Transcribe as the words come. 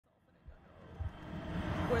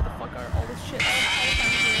shit.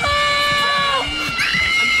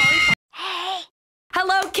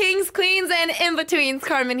 Hello, kings, queens, and in-betweens.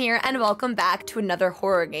 Carmen here, and welcome back to another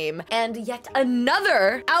horror game and yet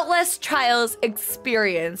another Outlast Trials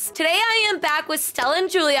experience. Today I am back with Stella and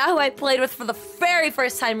Julia, who I played with for the very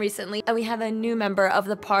first time recently, and we have a new member of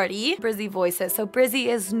the party, Brizzy voices. So Brizzy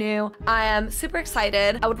is new. I am super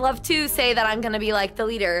excited. I would love to say that I'm gonna be like the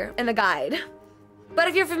leader and the guide. But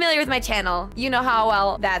if you're familiar with my channel, you know how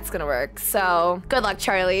well that's gonna work. So good luck,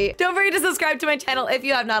 Charlie. Don't forget to subscribe to my channel if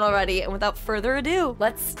you have not already. And without further ado,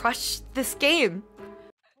 let's crush this game.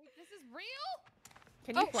 This is real?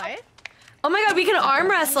 Can you play? Oh my God, we can arm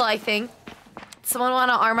wrestle, I think. Someone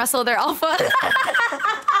wanna arm wrestle their alpha?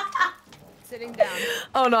 Sitting down.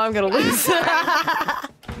 Oh no, I'm gonna lose. I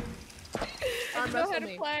know how to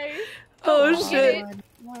play. Oh shit.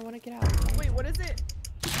 Oh, I wanna get out. Wait, what is it?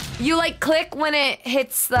 You like click when it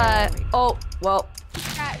hits the, oh, well.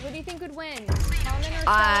 Kat, what do you think would win? Carmen or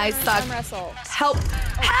I Stella suck. arm wrestle? Help,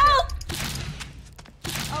 help!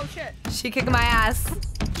 Oh shit. She kicking my ass.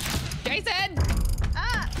 Jason!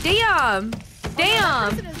 Ah! Damn,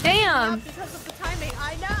 damn, damn. Because of the timing.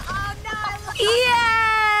 I know. Oh no!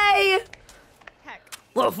 Yay! Heck.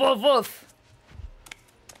 Woof, woof, woof.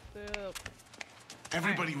 Boo.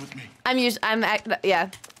 Everybody with me.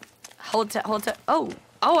 Yeah. Hold to,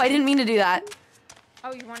 oh, I didn't mean to do that.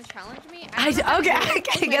 Oh, you want to challenge me? Okay, I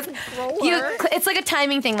guess. It's like a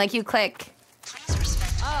timing thing, like you click.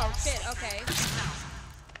 Oh, shit, okay.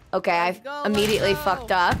 Okay, I've go, immediately let's go.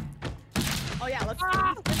 fucked up. Oh yeah, let's get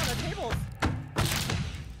on the tables.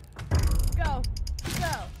 Go.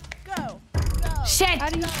 Shit! How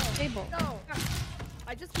do you table? Go.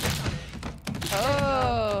 I just clicked on it.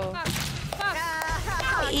 Oh. Fuck.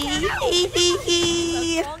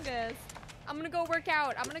 The longest. I'm gonna go work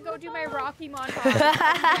out. I'm gonna go do my Rocky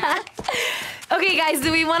montage. Okay, guys,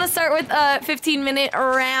 do we want to start with a 15-minute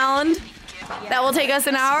round? Yeah. That will take us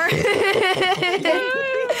an hour.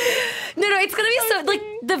 No, it's gonna be so, like,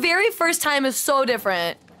 the very first time is so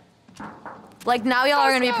different. Like, now y'all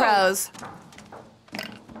are gonna be pros.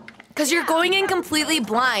 Because you're going in completely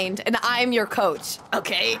blind, and I'm your coach,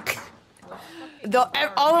 okay?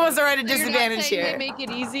 All of us are at a disadvantage here. They make it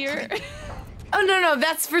easier. Oh, no,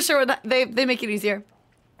 that's for sure. They make it easier.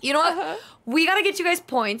 You know what? We gotta get you guys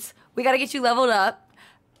points. We gotta get you leveled up.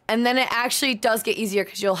 And then it actually does get easier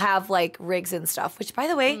because you'll have, like, rigs and stuff. Which, by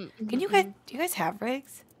the way, do you guys have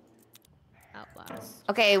rigs? Outlast.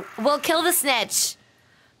 Okay, we'll kill the snitch.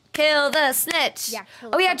 Kill the snitch. Yeah,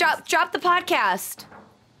 oh, yeah, drop the podcast.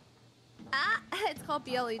 It's called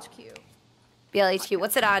BLHQ. BLHQ,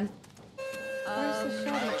 what's it on?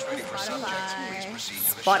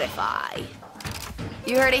 Spotify.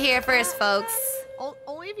 You heard it here first, folks.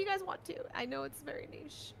 Only if you guys want to. I know it's very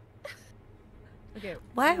niche. Okay.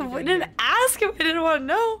 Why? I didn't ask if I didn't want to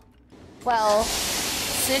know. Well,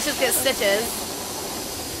 snitches get stitches.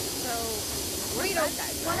 So, Wait,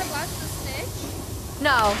 wanna watch the snitch?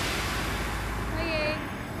 No, Playing.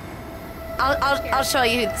 I'll show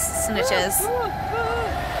you who the snitches.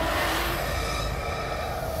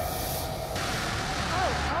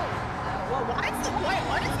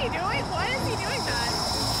 What is he doing? Why is he doing that?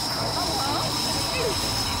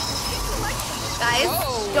 Guys,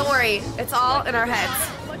 don't worry. It's all in our heads.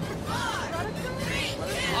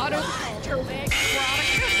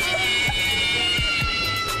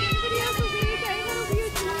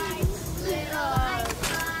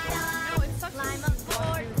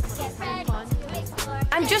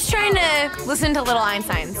 I'm just trying to listen to Little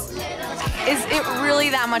Einsteins. Is it really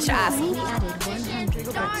that much to ask? We added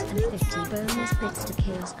 100 bits and 50 bonus bits to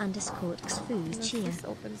kills and escorts food cheer.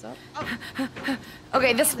 Opens up.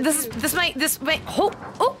 Okay, this might.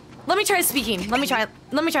 Oh, let me try speaking. Let me try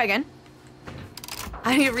again.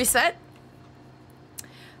 I need to reset.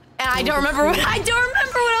 And I don't remember what I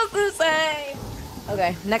was gonna say.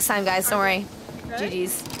 Okay, next time, guys. Don't worry.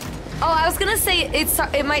 GG's. Oh, I was gonna say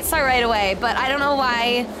it might start right away, but I don't know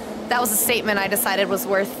why that was a statement I decided was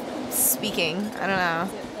worth speaking. I don't know.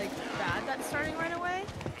 Is it like bad that's starting right away?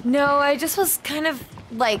 No, I just was kind of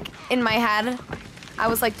like in my head. I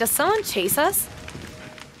was like, does someone chase us?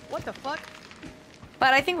 What the fuck?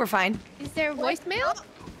 But I think we're fine. Is there voicemail?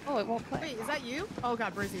 Oh, it won't play. Wait, is that you? Oh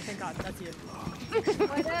god, Brizzy, thank god, that's you.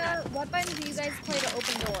 What button do you guys play to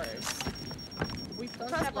open doors? We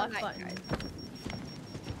press left button.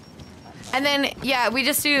 And then yeah, we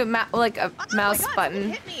just do like a mouse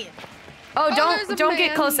button. Hit me. Oh, don't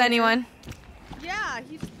get close to anyone. Yeah,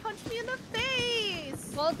 he just punched me in the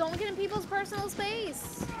face. Well, don't get in people's personal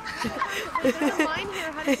space. There's a line here.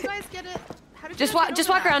 How did you guys get it? How did you Just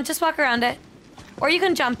walk around it, or you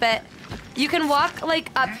can jump it. You can walk like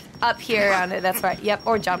up here on it. That's right. Yep.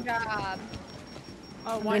 Or jump. Good job.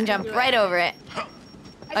 Oh, You can jump right over it.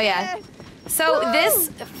 Oh yeah. So this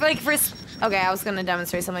like first. Okay, I was gonna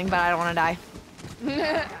demonstrate something, but I don't want to die.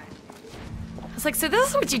 It's like, so this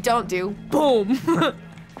is what you don't do. Boom.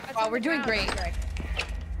 Wow, we're doing great.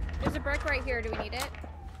 There's a brick right here. Do we need it?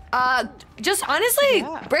 Just honestly,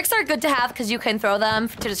 bricks are good to have because you can throw them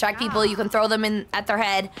to distract people. You can throw them in at their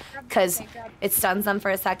head because it stuns them for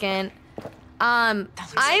a second.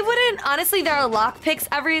 I wouldn't, honestly, there are lockpicks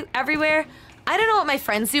everywhere. I don't know what my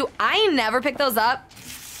friends do. I never pick those up.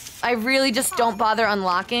 I really just don't bother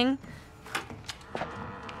unlocking.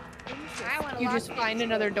 You just find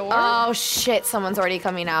another door? Oh shit, someone's already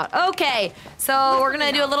coming out. Okay, so we're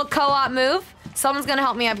gonna do a little co-op move. Someone's gonna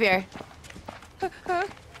help me up here.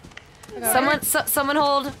 Someone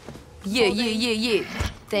hold. Yeah.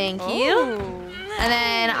 Thank you. And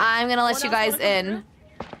then I'm gonna let you guys in.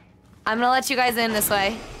 I'm gonna let you guys in this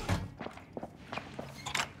way.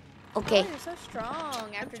 Okay. Oh, you're so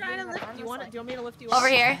strong. I'm trying to lift. Do you want me to lift you up? Over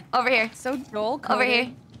here. Over here. So dull. Over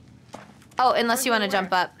here. Oh, unless you want to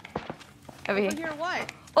jump up. Over here. Over here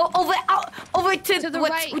what? Oh, over to the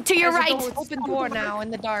right. To your right. Open door now in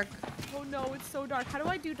the dark. Oh no, it's so dark. How do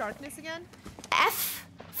I do darkness again? F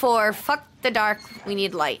for fuck the dark. We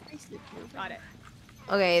need light. Got it.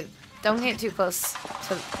 Okay, don't get too close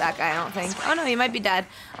to that guy, I don't think. Oh no, he might be dead.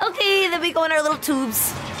 Okay, then we go in our little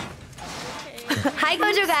tubes. Okay. Hi,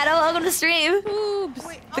 Gojo Gato. Welcome to stream. Oops.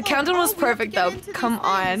 Wait, The countdown was we have to perfect, get though. into these Come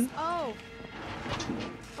on. things. Oh.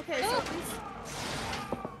 Okay, so please.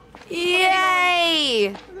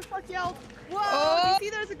 Yay! Who the fuck yelled? Whoa! Oh. You see,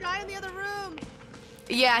 there's a guy in the other room.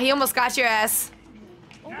 Yeah, he almost got your ass.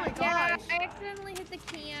 Oh my Yeah, gosh. I accidentally hit the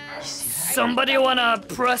can. Somebody wanna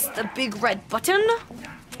press the big red button?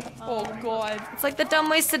 Oh god. It's like the Dumb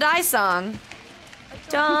Ways to Die song.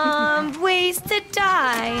 Dumb ways to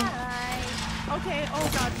die. Okay. Oh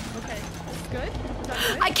god. Okay. That's good. Is that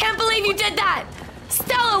good? I can't believe you did that!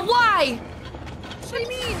 Stella, why? What do you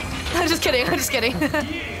mean? I'm just kidding, I'm just kidding. What are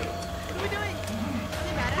we doing? Are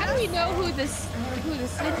they mad at How us? do we know who the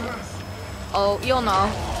snitch is? Oh, you'll know.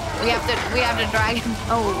 We have to drag him.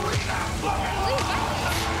 Oh.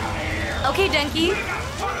 Okay, Denki.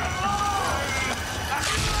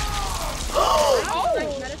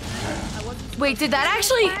 Wait, did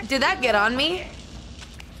that get on me?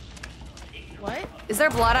 What? Is there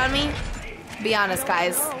blood on me? Be honest,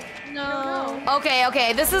 guys. No. Okay,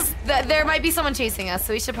 there might be someone chasing us,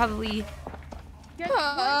 so we should probably...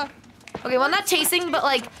 Okay, well, not chasing, but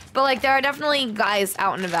like there are definitely guys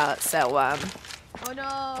out and about, so, Oh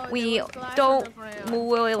no. we there was glass don't on the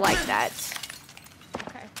ground. really like that.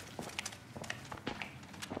 Okay.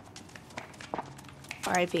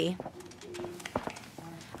 R.I.P.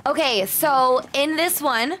 Okay, so in this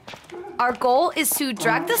one, our goal is to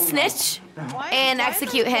drag the snitch and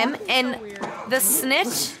execute him, and the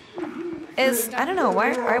snitch is, I don't know,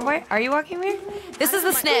 why are you walking weird? This is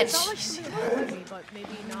the snitch. But maybe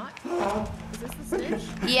not. Is this the snitch?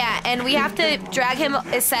 Yeah, and we have to drag him,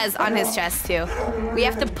 it says on his chest too. We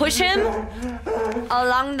have to push him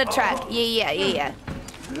along the track. Yeah.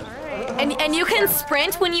 Alright. And you can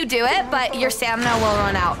sprint when you do it, but your stamina will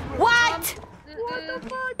run out. What? What the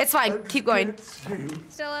fuck? It's fine, keep going.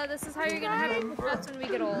 Stella, this is how you're gonna have to push us when we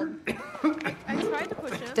get old. I tried to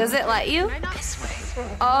push him. Does it let you? Can I not?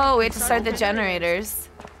 Oh, we have to start the generators.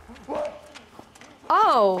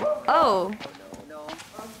 Oh. No.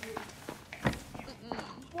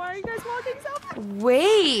 Why are you guys walking so fast?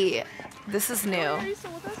 Wait. This is new. Are you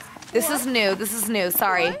still with us? This is new.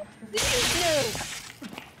 Sorry.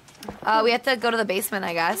 We have to go to the basement,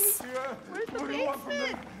 I guess. Where's the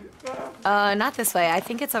basement? Not this way. I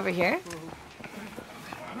think it's over here.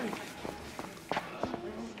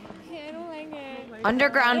 I don't like it.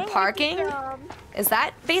 Underground parking? Is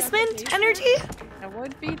that basement energy? I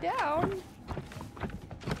would be down.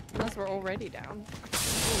 Unless we're already down.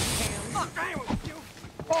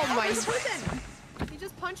 Oh my Listen. He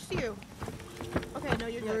just punched you. Okay, no,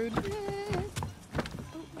 you're good.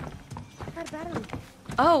 Got a battery.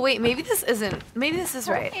 Oh, wait, maybe this isn't. Maybe this is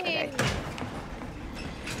right. Okay.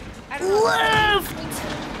 I don't know. Left!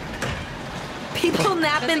 People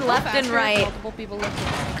napping left and right. Multiple people looking.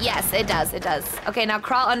 Yes, it does. Okay, now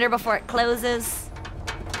crawl under before it closes.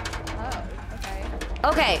 Oh, okay.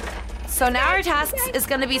 Okay, so now our task is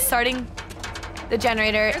gonna be starting the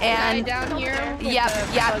generator There's a guy and down here. with yep.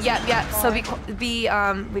 the So we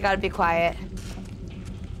gotta be quiet.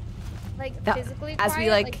 like That- physically as we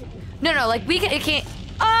quiet, like, no, like it can't.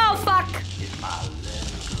 Oh fuck!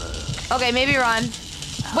 Okay, maybe run.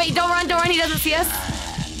 Wait, don't run. He doesn't see us.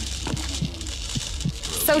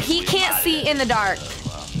 So he can't see in the dark.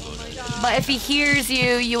 But if he hears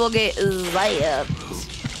you, you will get zapped.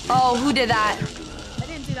 Oh, who did that? I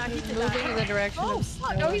didn't do that. He did Moving that. in the direction of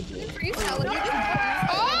Stella. No, he's moving for you, Stella.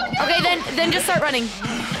 Oh, no! Okay, then just start running.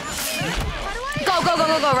 Go, go, go,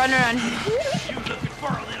 go, go. Run, run, run.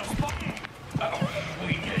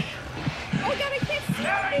 Oh, God, I can't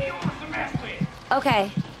see.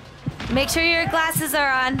 Okay. Make sure your glasses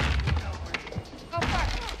are on. Oh, fuck.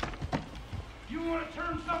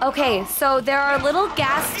 Okay, so there are little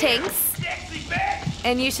gas tanks.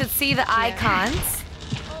 And you should see the icons.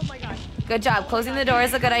 Oh my god. Good job. Closing the door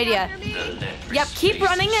is a good idea. Yep, keep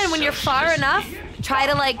running, and when you're far enough, try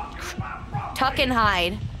to, like, tuck and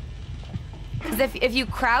hide. Because if you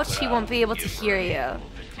crouch, he won't be able to hear you.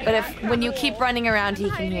 But when you keep running around, he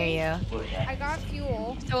can hear you. I got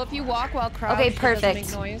fuel. So if you walk while crouched, Okay, it doesn't perfect.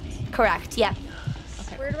 make noise. Correct, yep.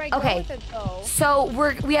 Where do I go Okay, with it, though? so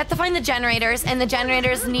we have to find the generators, and the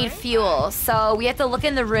generators need fuel. So we have to look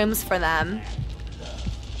in the rooms for them.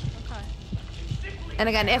 And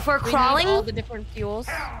again, if we're We need crawling, all the different fuels.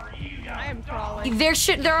 I am crawling.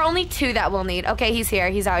 there are only 2 that we'll need. Okay, he's here.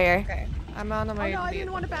 He's out here. Okay, I'm on Oh my. no, I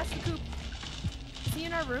didn't want to bash the coop. Is he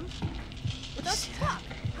in our room? What the fuck?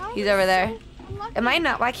 How He's is over so there. unlucky? Am I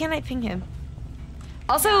not? Why can't I ping him?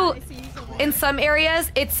 Also, I see he's over in there. some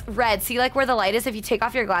areas, it's red. See, like where the light is? If you take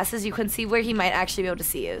off your glasses, you can see where he might actually be able to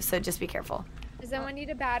see you. So just be careful. Does anyone need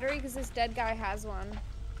a battery? Because this dead guy has one.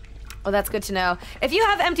 Oh, that's good to know. If you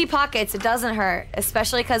have empty pockets, it doesn't hurt.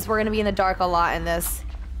 Especially because we're going to be in the dark a lot in this.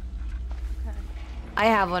 Okay. I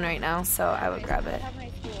have one right now, so I would grab I it. have my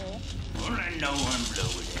fuel.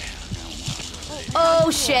 Oh,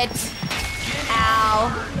 shit.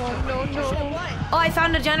 Ow. No, no, no. What? Oh, I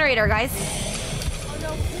found a generator, guys. Oh no,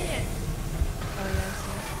 ping it. Oh yes.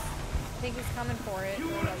 I think he's coming for it.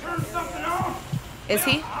 Is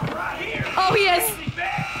he? Oh, he is.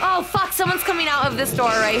 Oh, fuck. Someone's coming out of this door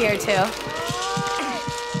right here, too.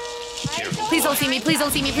 Please don't see me. Please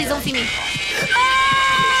don't see me. Please don't see me.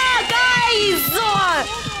 Ah, guys!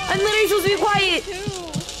 Oh, I'm literally supposed to be quiet.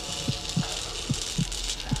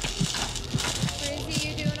 Brizzy,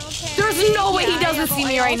 you doing okay? There's no way he doesn't see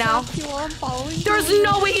me right now. There's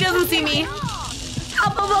no way he doesn't see me. Up,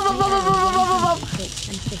 up, up, up, up, up, up, up, up.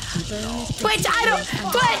 Twitch, I don't.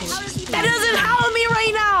 Twitch! That doesn't help me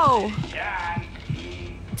right now!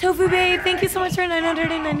 Tofu babe, thank you so much for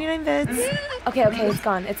 999 bits. Okay, okay, it's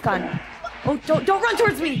gone. It's gone. Oh, don't run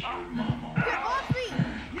towards me! Get off me!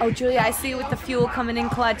 Oh, Julia, I see you with the fuel coming in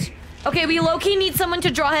clutch. Okay, we low-key need someone to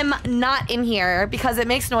draw him not in here because it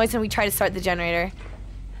makes noise when we try to start the generator.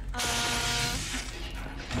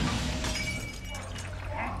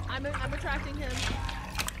 I'm attracting him.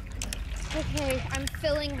 Okay, I'm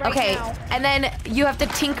filling right Okay, now. and then you have to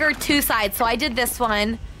tinker 2 sides. So I did this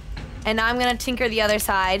one, and now I'm gonna tinker the other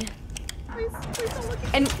side. Please don't look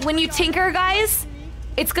at And when you tinker, guys,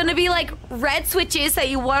 it's gonna be like red switches that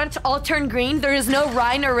you want to all turn green. There is no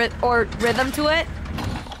rhyme or rhythm to it.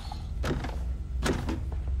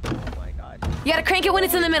 Oh my god. You gotta crank it when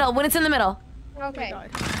it's in the middle. When it's in the middle, Okay.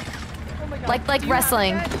 Oh my god. like Do you have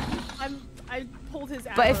wrestling. that? I pulled his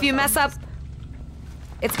But if you mess up,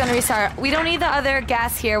 it's gonna restart. We don't need the other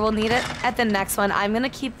gas here. We'll need it at the next one. I'm gonna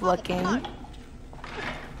keep looking. I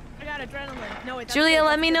got adrenaline. No, wait, that's Julia, good, let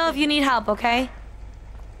that's me good, know that's if you need help, okay?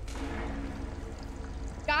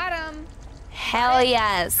 Got him. Hell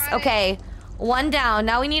yes. Got it. Okay, 1 down.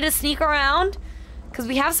 Now we need to sneak around because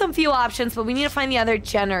we have some fuel options, but we need to find the other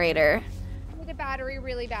generator. I need a battery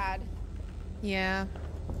really bad. Yeah.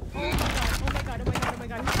 Oh my god, oh my god, oh my god, oh my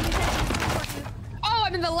god. He's hitting me. Oh,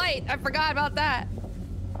 I'm in the light. I forgot about that.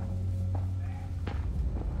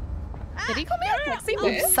 Did he come in? Let's see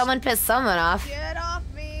this. Someone pissed someone off. Get off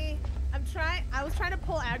me. I was trying to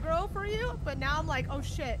pull aggro for you, but now I'm like, oh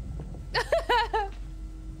shit. You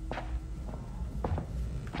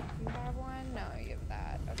have one? No, you have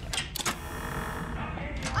that. Okay.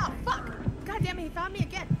 Oh fuck. God damn it, he found me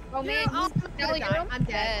again. Oh, man, I'm Stella, gonna you're die. I'm dead.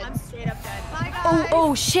 dead. I'm straight up dead. Bye guys. Oh,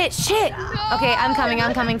 oh, shit, shit. Okay, I'm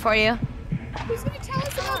coming for you. Who's gonna tell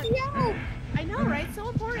us about the owl? I know, right? So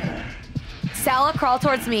important. Sala, crawl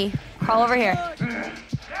towards me. Crawl over here. Can't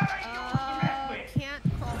crawl towards you.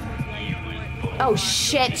 Oh,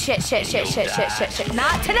 shit, shit, shit, shit, shit, shit, shit, shit.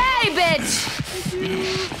 Not today,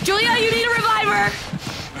 bitch. Julia, you need a reviver.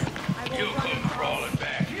 I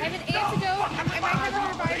have an antidote. I might have a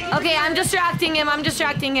revival. Okay, I'm distracting him. I'm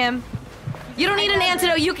distracting him. You don't need an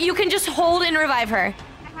antidote. You can just hold and revive her.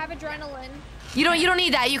 I have adrenaline. You don't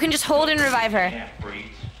need that. You can just hold and revive her.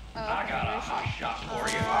 I got a hot shot for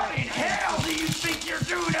you. What in hell do you think you're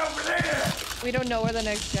doing over there? We don't know where the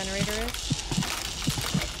next generator is.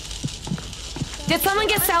 Did someone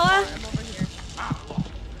get Stella? I'm over here.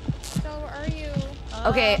 Stella, where are you?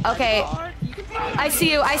 Okay, okay. You can I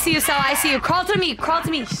see you, Stella, I see you. Crawl to me, crawl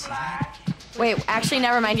to me. Wait, actually,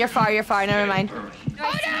 never mind. You're far, never mind. Oh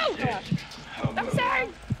no! I'm sorry.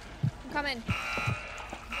 I'm coming.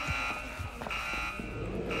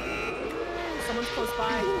 Someone's close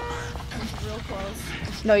by. Someone's real close.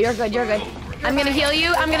 No, you're good, I'm gonna heal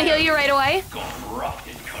you right away.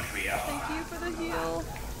 Thank you for the heal.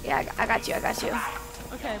 Yeah, I got you.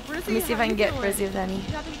 Okay, Brizzy, Let me see if I can get Brizzy with any. You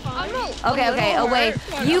having fun? Okay, oh wait.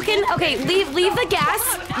 You can, okay, leave the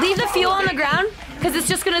gas, leave the fuel on the ground, because it's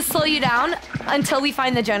just gonna slow you down until we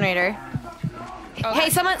find the generator. Okay. Hey,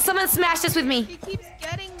 someone smash this with me. He keeps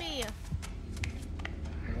getting me.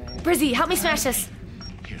 Brizzy, help me smash this.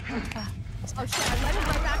 Oh shit, I led him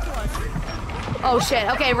right back to us. Oh shit,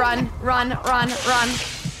 okay, run.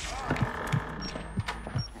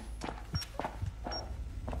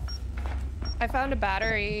 I found a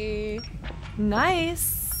battery.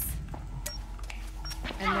 Nice.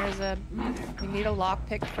 And we need a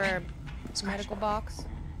lockpick for a medical box.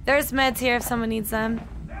 There's meds here if someone needs them.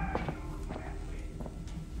 Oh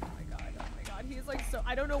my god, he's like so,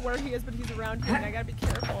 I don't know where he is, but he's around here and I gotta be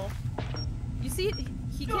careful. You see,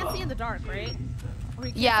 he can't see in the dark, right? Or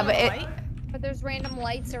he can't Yeah, see but in the it- light? But there's random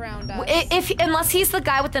lights around us. Unless he's the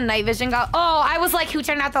guy with the night vision guy. Oh, I was like, who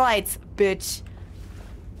turned out the lights? Bitch.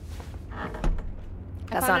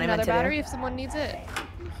 That's not I found even another to battery do. if someone needs it.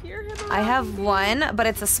 You hear him I around have me? one, but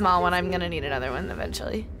it's a small one. I'm gonna need another one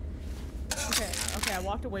eventually. Okay, I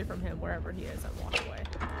walked away from him wherever he is. I walked away.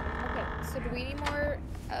 Okay, so do we need more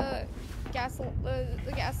the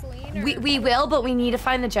gasoline? Or We will, but we need to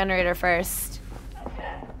find the generator first.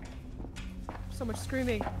 So much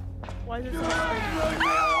screaming. Why is there so much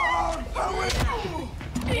screaming?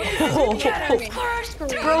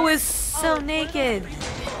 Bro is so naked.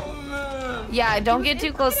 Yeah, don't get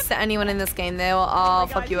too close to anyone in this game. They will all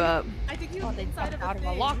fuck you up. I think he was inside of Out of a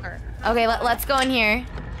thing. locker. Okay, let's go in here.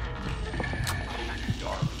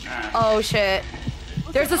 Oh shit.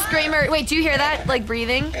 There's a screamer. Wait, do you hear that? Like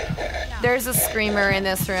breathing? There's a screamer in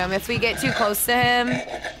this room. If we get too close to him,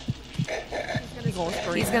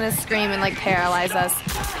 he's gonna scream and like paralyze us.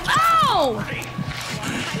 Oh!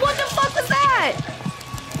 What the fuck was that?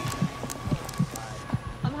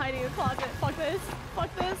 I'm hiding in a closet. Fuck this.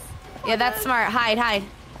 Fuck this. Yeah, that's smart. Hide.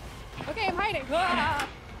 Okay, I'm hiding. Ah.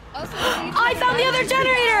 Also, Oh, I found the other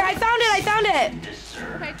generator. I found it.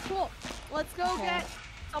 Okay, cool. Let's go get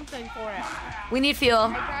something for it. We need fuel.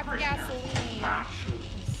 I grabbed gasoline.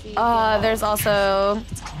 There's also.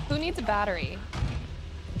 Who needs a battery?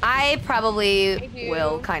 I probably I do.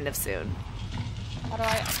 will kind of soon. How do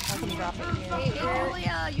I can drop it here. Hey, where?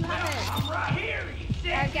 Julia, you have it. I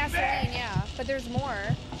have gasoline, yeah. But there's more.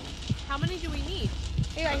 How many do we need?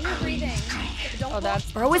 Hey, I hear breathing. Don't Oh,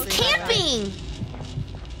 that's Bro is camping.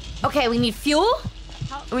 Okay, we need fuel.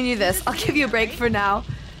 We need this. I'll give you a break for now.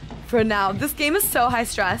 This game is so high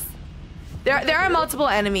stress. There are multiple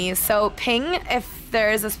enemies, so ping if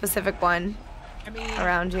there is a specific one I mean,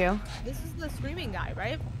 around you. this is the screaming guy,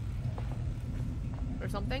 right? Or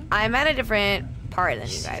something? I'm at a different part than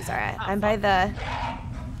you guys are at. I'm by the.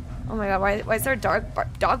 Oh my god! Why is there a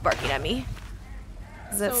dog barking at me?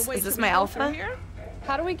 Is this wait, is this should my we go through alpha? here?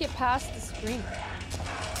 How do we get past the screen?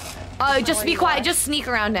 Just be quiet. Just sneak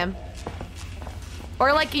around him.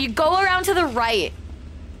 Or like you go around to the right.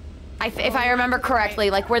 If I remember correctly,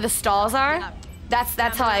 like where the stalls are. Yeah.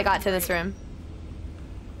 That's how I got to this room.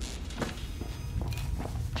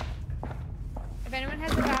 If anyone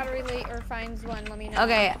has a battery or finds one, let me know.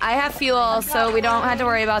 Okay, I have fuel, so we don't have to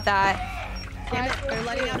worry about that. Damn it, they're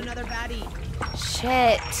letting out another baddie.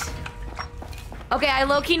 Shit. Okay, I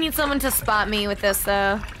low-key need someone to spot me with this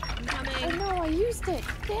though. I'm coming. Oh no, I used it.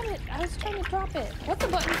 Damn it, I was trying to drop it. What's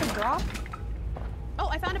the button to drop? Oh,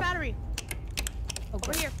 I found a battery.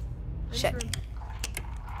 Over here. In this Shit. room.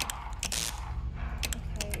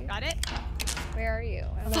 Okay. Got it? Where are you?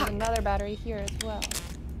 And there's another battery here as well.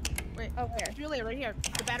 Wait. Oh, where? Julia, right here.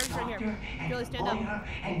 The battery's right here. Julia, stand up.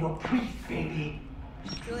 And your priest, baby.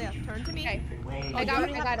 Julia, turn to me. Okay. Oh, I got you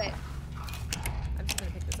it. I have- got it. I'm just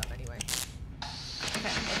gonna pick this up anyway.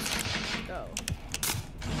 Okay, let's go.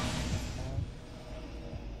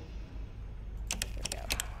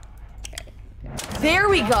 There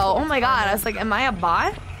we go. Oh my god, I was like, am I a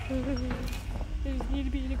bot?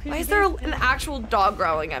 Why is there an actual dog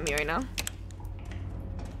growling at me right now?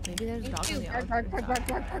 Maybe there's a dog on the Bark, other bark, bark, bark,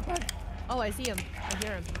 bark, bark, bark. Oh, I see him. I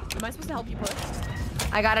hear him. Am I supposed to help you push?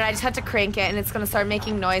 I got it. I just had to crank it and it's gonna start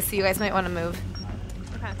making noise, so you guys might want to move.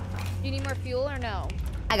 Okay. Do you need more fuel or no?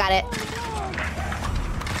 I got it.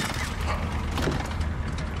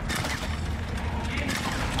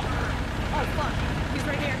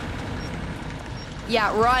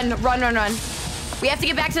 Yeah, run. We have to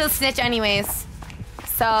get back to the snitch anyways.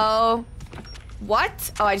 So,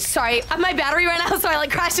 what? Oh, sorry. My battery ran out, so I like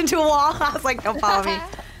crashed into a wall. I was like, don't follow me.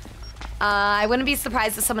 I wouldn't be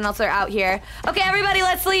surprised if someone else are out here. Okay, everybody,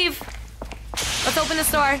 let's leave. Let's open this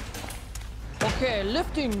door. Okay,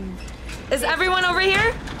 lifting. Is everyone over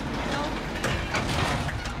here?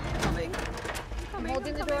 I'm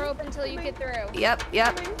holding the door open until you get through. Yep.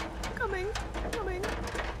 Coming.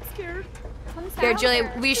 Scared. Here,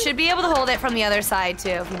 Julia, we should be able to hold it from the other side too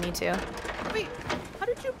if we need to. Wait, how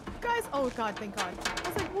did you guys? Oh God, thank God. I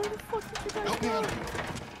was like, where the fuck did you guys go?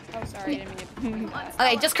 Oh, sorry, I didn't mean to.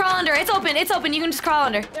 Okay, just crawl under. It's open. You can just crawl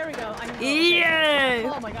under. There we go.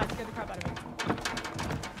 Yeah. Oh my God, scared the crap out of me.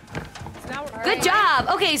 So now we're Good job.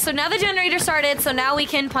 Okay, so now the generator started, so now we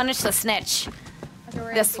can punish the snitch.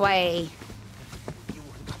 This way.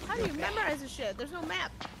 How do you memorize this shit? There's no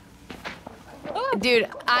map. Dude,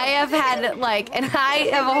 I have had and I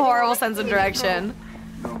have a horrible sense of direction.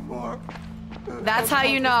 That's how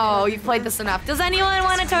you know you've played this enough. Does anyone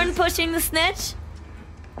want to turn pushing the snitch?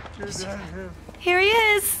 Here he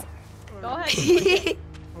is. Go ahead.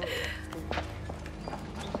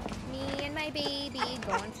 Me and my baby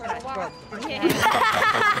going for a walk.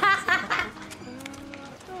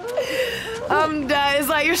 Is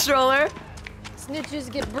that your stroller?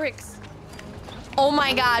 Snitches get bricks. Oh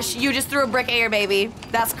my gosh, you just threw a brick at your baby.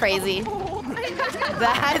 That's crazy.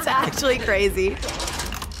 That's actually crazy.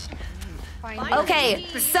 Okay,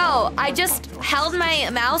 so I just held my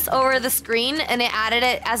mouse over the screen and it added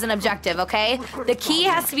it as an objective, okay? The key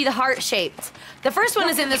has to be the heart-shaped. The first one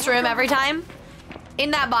is in this room every time.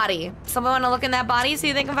 In that body. Someone want to look in that body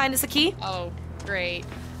so they can find us a key? Oh, great.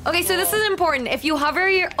 Okay, so this is important. If you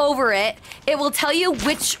hover over it, it will tell you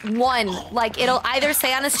which one. Like, it'll either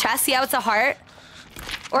say on his chest, see how it's a heart?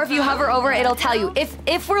 Or if you hover over it, it'll tell you.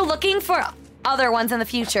 If we're looking for other ones in the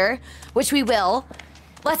future, which we will,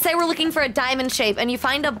 let's say we're looking for a diamond shape and you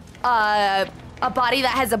find a body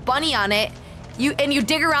that has a bunny on it, and you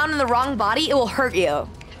dig around in the wrong body, it will hurt you.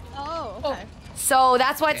 Oh, okay. So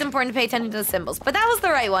that's why it's important to pay attention to the symbols. But that was the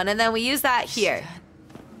right one, and then we use that here.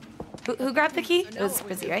 Who grabbed the key? It was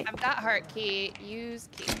Brizzy, right? I've got heart key. Use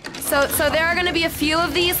key. So there are gonna be a few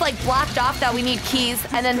of these like blocked off that we need keys,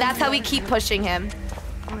 and then that's how we keep pushing him.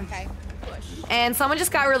 Okay. And someone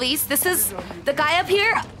just got released. This is the guy up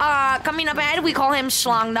here, coming up ahead. We call him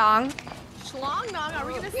Schlong Dong. Schlong Dong, are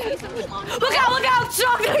we gonna see some Schlong Dong? Look out,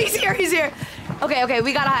 Schlong Dong, he's here. Okay,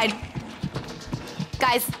 we gotta hide.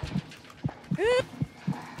 Guys.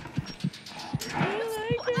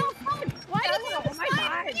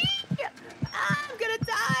 I'm gonna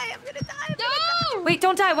die. No! Wait,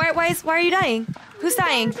 don't die. Why are you dying? Who's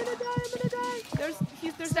dying? I'm gonna die. There's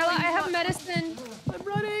Stella, I have medicine. I'm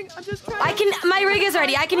running. I'm just trying. My rig is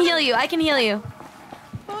ready. I can heal you.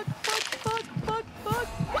 Fuck.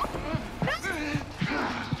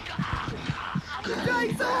 I'm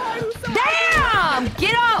trying so hard. Damn!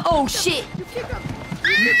 Get off! Oh shit! You kick him.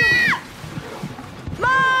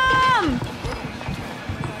 Mom!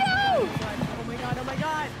 No! Oh my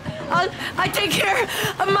god. I take care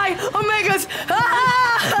of my omegas.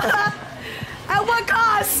 Ah! At what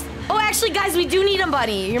cost? Oh, actually, guys, we do need a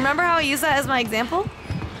bunny. You remember how I used that as my example?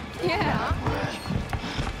 Yeah.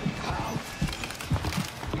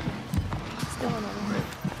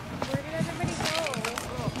 Where did everybody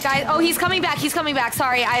go? Guys, oh, he's coming back.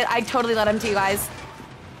 Sorry, I totally let him to you guys.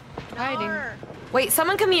 Hiding. Wait,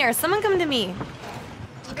 someone come here. Someone come to me.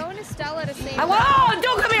 I'm going to Stella to save Whoa,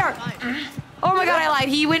 don't come here. Oh my god, I lied.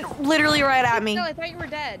 He went literally right at me. Stella, I thought you were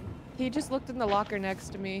dead. He just looked in the locker next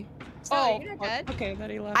to me. Stella, you're not dead. Okay, then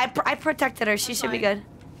he left. I protected her. She should be good.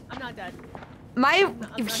 I'm not dead. My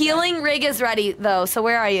healing rig is ready, though, so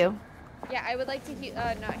where are you? Yeah, I would like to heal.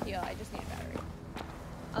 Not heal. I just need a battery.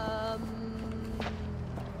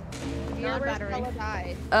 Near where Stella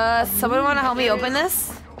died. Someone want to help me open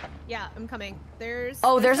this? Yeah, I'm coming. There's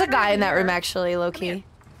A guy in that room, actually, low-key.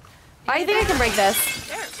 I think I can break this.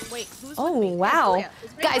 There. Wait, who's Oh, with me? wow. Julia,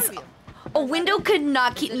 who's right in Guys, front of you? a window could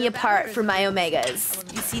not keep me apart from my omegas.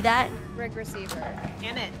 You see that? Rig receiver.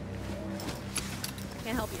 Damn it.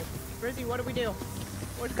 Can't help you. Brizzy, what do we do?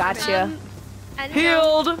 Gotcha.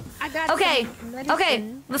 Healed. I got Okay,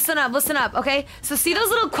 listen up, okay? So see those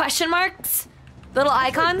little question marks? Little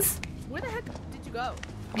icons? Where the heck did you go?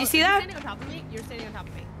 Do you see that? You're standing on top of me? You're standing on top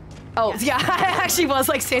of me. Oh, yeah, I actually was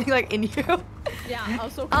like standing like in you. Yeah, I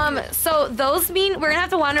was so confused. So those mean we're gonna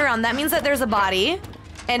have to wander around. That means that there's a body.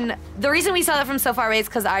 And the reason we saw that from so far away is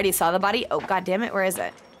because I already saw the body. Oh, god damn it, where is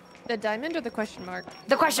it? The diamond or the question mark?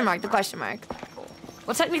 The question mark.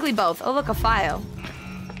 Well, technically both. Oh, look, a file.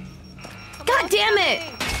 God damn it!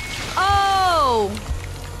 Oh! Oh!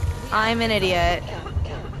 I'm an idiot. You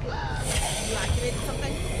activated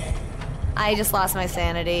something? I just lost my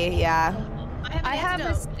sanity, yeah. I have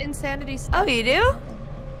this insanity stuff. Oh, you do?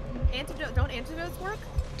 Antidote. Don't antidotes work?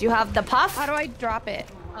 Do you have the puff? How do I drop it?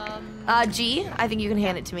 G? I think you can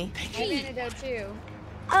hand it to me. I have antidote too.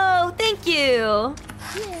 Oh, thank you.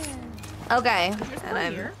 Yeah. Okay. There's And one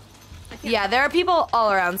I'm... here. Yeah, there are people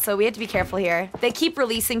all around, so we have to be careful here. They keep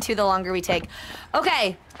releasing too the longer we take.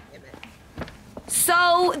 Okay. Damn it.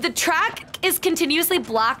 So the track is continuously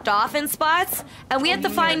blocked off in spots, and we have to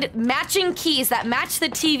find matching keys that match the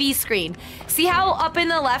TV screen. See how up in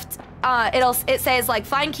the left, it says like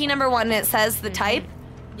find key number 1, and it says the type.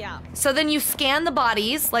 Yeah. So then you scan the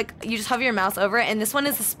bodies, like you just hover your mouse over it, and this one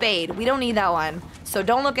is a spade. We don't need that one, so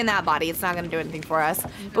don't look in that body. It's not gonna do anything for us.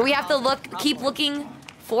 But we have to keep looking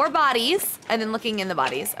for bodies, and then looking in the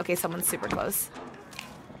bodies. Okay, someone's super close.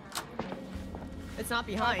 It's not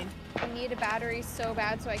behind. I need a battery so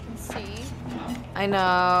bad so I can see. I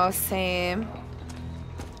know, same.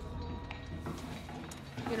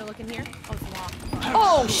 You gonna look in here? Oh, it's locked.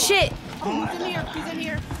 Oh shit! Oh, he's in here. He's in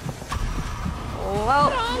here. Whoa.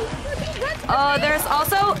 Oh, there's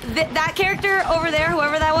also that character over there,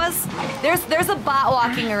 whoever that was. There's a bot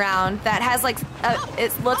walking around that has like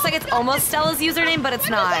it looks like it's almost Stella's username, but it's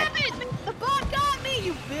not. The bot got me,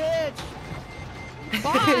 you bitch.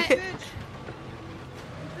 Bot!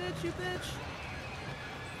 You bitch.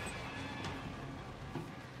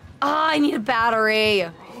 Oh, I need a battery.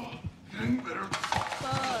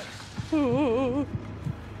 Fuck.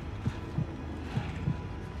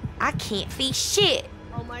 I can't see shit.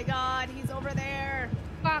 Oh my god, he's over there.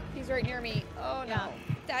 Fuck, he's right near me. Oh no. Yeah.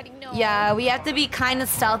 Daddy, no. Yeah, we have to be kind of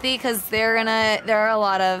stealthy because there are a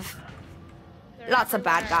lot of lots of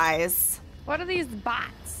bad guys. What are these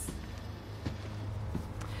bots?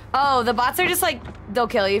 Oh, the bots are just like they'll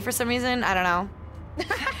kill you for some reason. I don't know.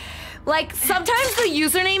 Like sometimes the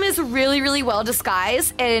username is really, really well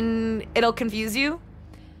disguised and it'll confuse you.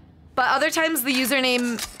 But other times the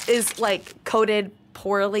username is like coded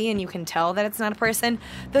poorly and you can tell that it's not a person.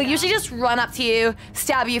 They'll usually just run up to you,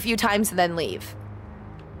 stab you a few times, and then leave.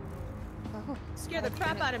 Oh, Scare the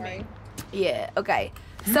crap out of me. Yeah, okay.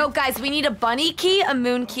 So guys, we need a bunny key, a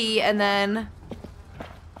moon key, and then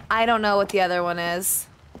I don't know what the other one is.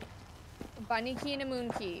 A bunny key and a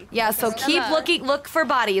moon key. Yeah, so keep Stella. looking, look for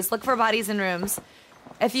bodies in rooms.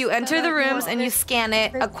 If you enter the rooms and you scan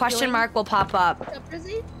it, a question mark will pop up. What's up,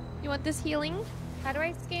 Brizzy? You want this healing? How do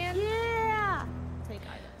I scan? Yeah. Take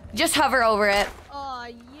item. Just hover over it. Oh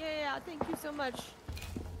yeah, thank you so much.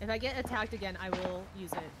 If I get attacked again, I will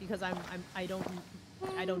use it because I don't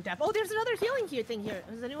def. Oh, there's another healing thing here.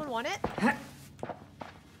 Does anyone want it?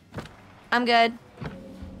 I'm good.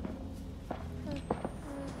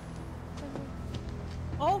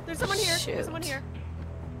 Oh, there's someone here. Shoot. There's someone here.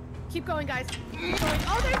 Keep going, guys. Keep going.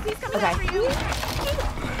 Oh, he's coming Okay. after you.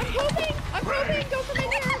 I'm moving! Don't come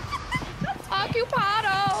in here!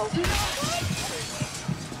 Occupado! Oh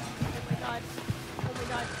my god. Oh my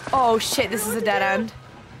god. Oh shit, this is a dead end.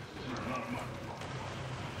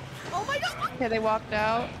 Oh my god. Okay, they walked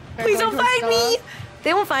out. They're Please going don't towards find me. Stella.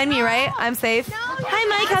 They won't find me, right? I'm safe. No, Hi,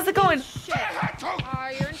 Mike. How's it going? Shit.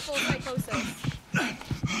 You're in full psychosis.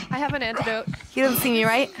 I have an antidote. He doesn't see me,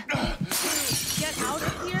 right? Get out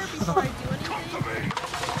of here before I do anything.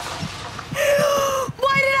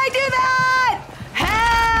 Why did I do that?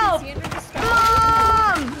 Help! Is he under the stone?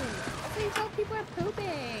 Mom! That's how you tell people are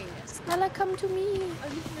pooping. Stella, come to me.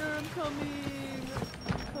 I'm here. I'm coming.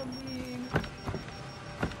 I'm coming.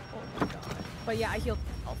 Oh my god. But yeah, I healed.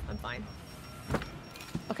 Oh, I'm fine.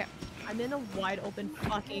 Okay. I'm in a wide open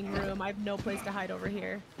fucking room. I have no place to hide over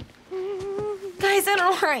here. Guys, I don't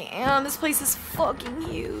know where I am. This place is fucking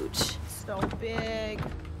huge. So big.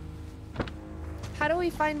 How do we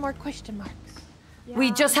find more question marks?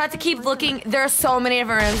 We just have to keep looking. There are so many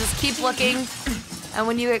different rooms. Just keep looking. And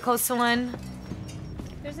when you get close to one,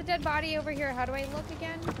 There's a dead body over here. How do I look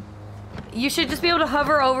again? you should just be able to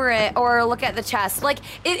hover over it or look at the chest. Like,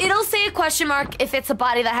 it'll say a question mark if it's a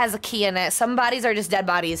body that has a key in it. Some bodies are just dead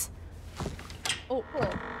bodies. Oh,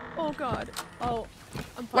 oh god. Oh,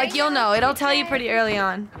 I'm fine. Like, you'll know. It'll tell you pretty early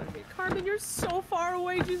on. Carmen, you're so far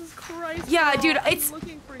away. Jesus Christ. Yeah, girl. dude, I'm it's...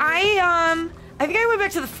 looking for you. I think I went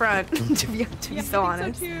back to the front, to be Yeah, so I think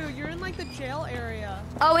honest. so too. You're in like the jail area.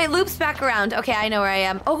 Oh, it loops back around. Okay, I know where I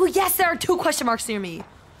am. Oh, yes, there are 2 question marks near me.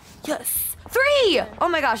 Yes. 3! Oh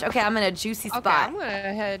my gosh. Okay, I'm in a juicy spot. Okay, I'm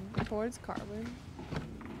gonna head towards Carmen.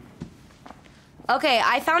 Okay,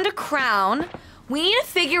 I found a crown. We need to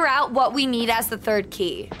figure out what we need as the 3rd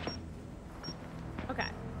key. Okay.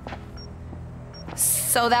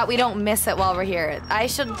 so that we don't miss it while we're here. I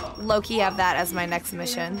should low-key have that as my next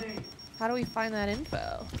mission. How do we find that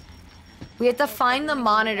info? We have to find the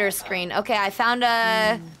monitor screen. Okay, I found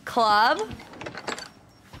a club.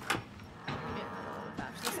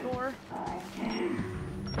 Bash this door.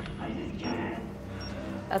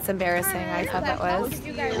 That's embarrassing. I thought that Where was. did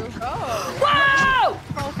you guys go? Whoa!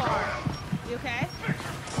 So far. You okay?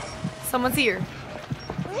 Someone's here.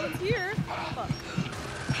 Oh, it's here. Fuck.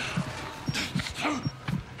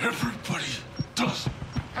 Everybody does.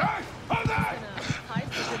 Hey, hold Gonna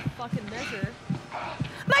hide for good fucking measure.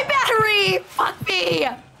 My battery! Fuck me!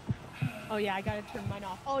 Oh yeah, I gotta turn mine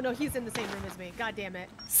off. Oh no, he's in the same room as me. God damn it.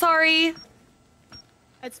 Sorry.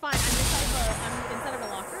 It's fine. I'm inside of a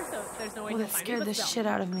locker, so there's no way Oh, to that find me. scared but the still. shit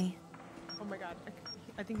out of me. Oh my god.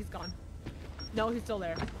 I think he's gone. No, he's still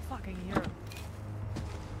there. Fucking hero.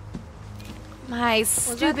 My Was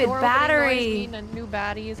that stupid door opening noise battery. mean a new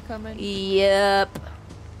baddie is coming? Yep.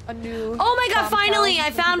 A new. Oh my god, compound? finally! I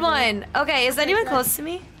found one! Okay, is anyone good. close to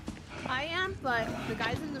me? I am, but the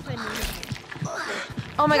guy's in the same room as me.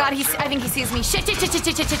 Oh my god, I think he sees me. Shit, shit, shit, shit,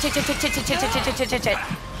 shit, shit, shit, shit, shit, shit, shit, shit, shit, shit, shit, shit.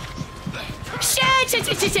 Shit, shit,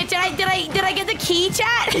 shit, shit, shit. Did I get the key,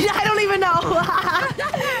 chat? I don't even know.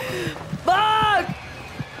 Fuck!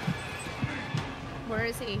 Where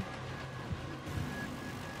is he?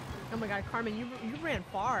 Oh my god, Carmen, you ran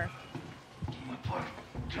far.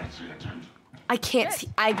 I can't see.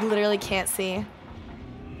 I literally can't see.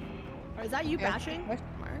 Or is that you bashing? Question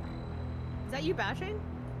mark. Is that you bashing?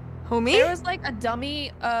 Who, me? There was like a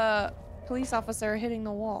dummy police officer hitting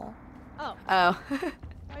the wall. Oh, Oh.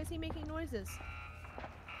 why is he making noises? I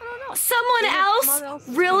don't know. Someone Maybe else? someone else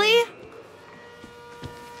is Really?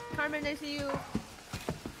 Carmen, I see you.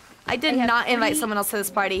 I did not invite someone else to this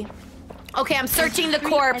party. Okay, I'm searching the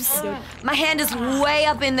corpse. My hand is way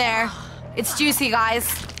up in there. It's juicy, guys.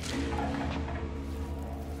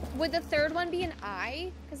 Would the third one be an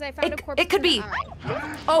eye? Because I found a corpse. It could with be. an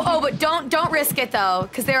eye. Oh, but don't risk it though,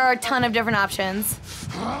 because there are a ton of different options.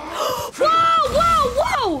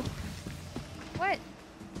 Whoa! What?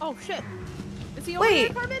 Oh shit. Is he over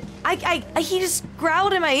Wait, there, Carmen? he just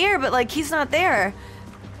growled in my ear, but like he's not there.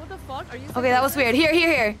 What the fuck? Are you? Okay, that was weird.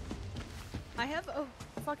 Here. I have a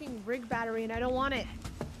fucking rig battery and I don't want it.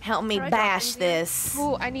 Help me Try bash dropping this.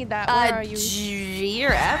 Ooh, I need that. Where are you?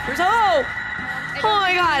 Giraffe? Oh! Oh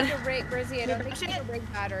my god. Brizzy, I don't think you need a rig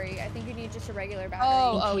battery. I think you need just a regular battery.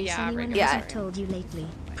 Oh, In case yeah, anyone regular. hasn't told you lately.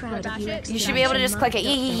 Proud of you. Bash it? You should be able to just click it.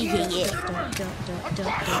 Yeah.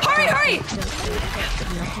 Hurry!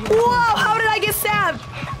 Whoa, how did I get stabbed?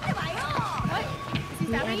 Is he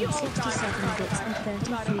stabbing you? Oh 67 god. bits and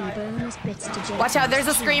 33 bonus bits to Jake. Watch out, there's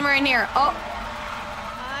a screamer in here. Oh,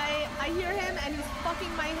 I hear him and he's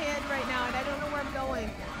fucking my head right now and I don't know where I'm going.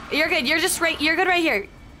 you're good. You're good right here.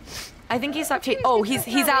 I think he stopped chasing. Oh,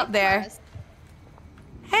 he's out there.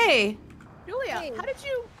 Hey. Julia, Hey. how did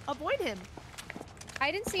you avoid him?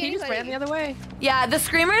 I didn't see He anybody. just ran the other way. Yeah, the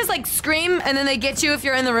screamers like scream and then they get you if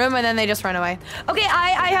you're in the room and then they just run away. Okay,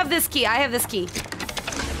 I have this key.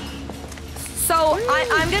 So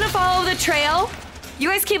I'm gonna follow the trail. You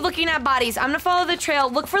guys keep looking at bodies. I'm gonna follow the trail.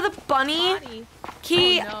 Look for the bunny Body.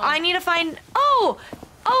 key. Oh, no. I need to find. Oh,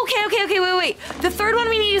 okay. Wait. The third one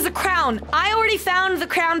we need is a crown. I already found the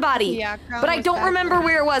crown body. Yeah, crown but I was don't back remember there.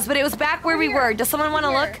 where it was. But it was back where we were. Does someone want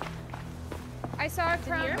to Here. look? I saw a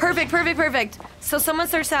crown. Perfect. So someone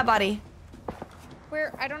search that body.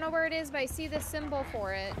 Where I don't know where it is, but I see the symbol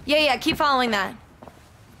for it. Yeah. Keep following that.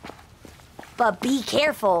 But be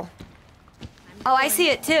careful. Oh, I see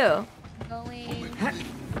it too. Going.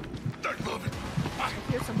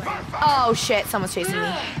 Here's somebody. Oh shit! Someone's chasing me.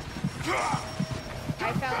 I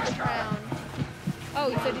found the crown. Oh,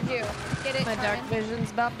 so did you? Get it, My dark Carmen?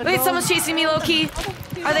 vision's about to Wait, go. someone's chasing me, low key.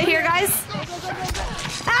 Are they here, guys?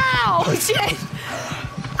 Ow! Shit!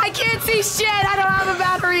 I can't see shit. I don't have a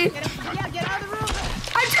battery. Get out of the room.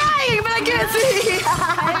 I'm trying, but I can't see. Hit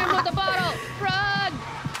him with the bottle. Run!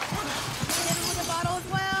 Hit him with a bottle as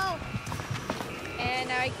well. And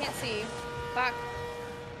now I can't see. Fuck.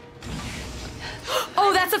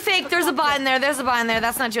 Oh, that's a fake. There's a bot in there. That's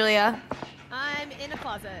not Julia. I'm in a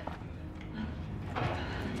closet.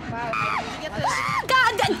 Wow. Get the.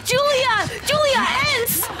 God, Julia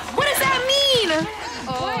Ents. What does that mean?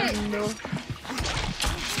 Oh, No.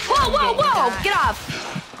 Whoa! Get off.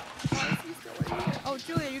 Oh,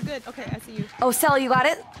 Julia, you're good. Okay, I see you. Oh, Sally, you got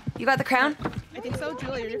it? You got the crown? I think so,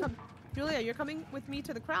 Julia, you're coming with me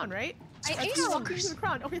to the crown, right? I You am. walked me to the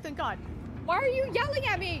crown. Okay, thank God. Why are you yelling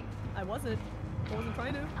at me? I wasn't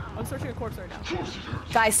trying to. I'm searching a corpse right now.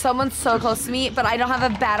 Guys, someone's so close to me, but I don't have a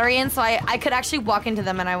battery in, so I could actually walk into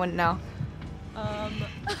them and I wouldn't know. Yeah,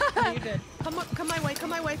 you did. Come my way, come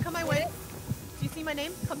my way, come my way. Do you see my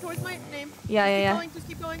name? Come towards my name. Yeah. Just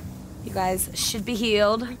keep going. You guys should be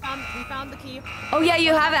healed. We found the key. Oh yeah,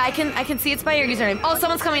 you have it. I can see it's by your username. Oh,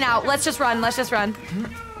 someone's coming out. Let's just run.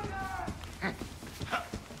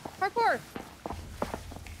 Parkour.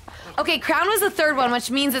 Okay, crown was the third one, which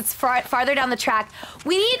means it's farther down the track.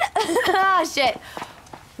 We need shit.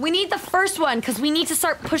 We need the first one because we need to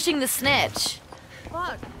start pushing the snitch.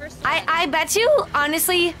 Fuck. I bet you,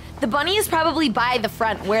 honestly, the bunny is probably by the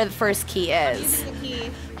front where the first key is. I'm using the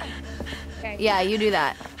key. Okay. Yeah, you do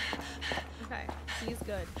that. Okay, key's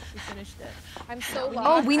good. We finished it. I'm so lost.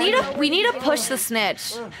 Oh, we need to push the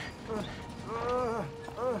snitch. We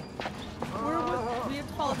have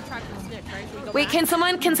to follow the track of the snitch, right? Should we go Wait, back?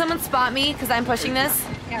 can someone spot me? Because I'm pushing this.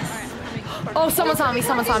 Yes. Oh, someone saw me.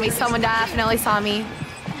 Someone definitely saw me.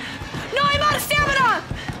 No, I'm out of stamina!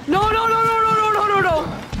 No. Fuck,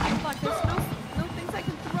 there's no things I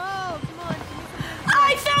can throw. Come on, give me something.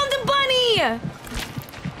 I found the bunny!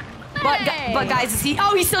 But guys, is he?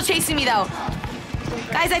 Oh, he's still chasing me though.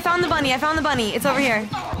 Guys, I found the bunny. It's over here.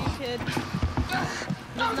 Kid.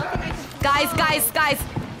 There's nothing I can Guys.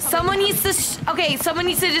 Someone needs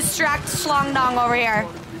to distract Schlong Dong over here.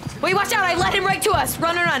 Wait, watch out! I led him right to us.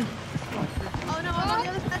 Run. Oh no, I'm on the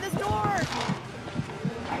other side of this door.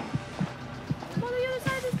 I'm on the other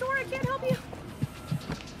side of this door. I can't help you.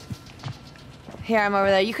 Here, I'm over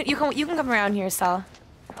there. You can come around here, Stella.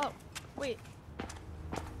 Oh, wait.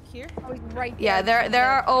 Here? Oh, he's right there. Yeah, there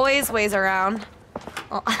are always ways around.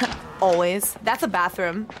 Oh, always. That's a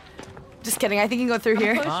bathroom. Just kidding. I think you can go through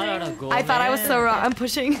here. I thought I was so wrong. I'm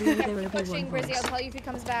pushing. Keep pushing, Brizzy. I'll tell you if he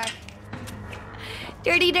comes back.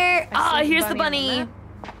 Dirty dirt. Ah, here's the bunny.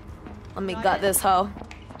 Let me gut this hoe.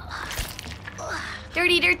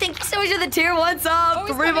 Dirty dirt. Thank you so much for the tier. What's up? Oh,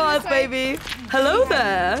 he's Three coming mods, this way. baby. Hello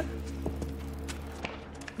there.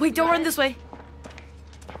 Wait, don't run this way.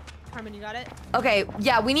 Carmen, you got it? Okay,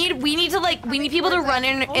 yeah, we need people to run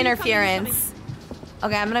in interference.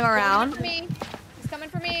 Okay, I'm gonna go around. He's coming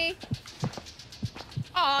for me.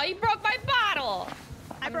 Oh, you broke my bottle.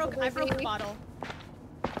 I broke the bottle.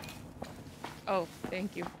 Oh,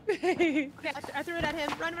 thank you. Okay, I threw it at him.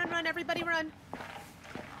 Run, everybody run.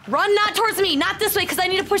 Run not towards me, not this way, because I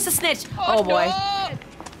need to push the snitch. Oh boy. No.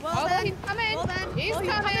 Well then, he's coming. Well then, He's coming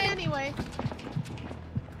coming. anyway.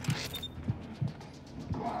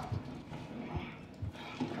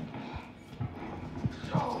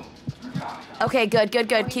 Okay, good.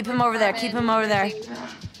 Keep him over there. Keep him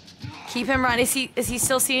running. Is he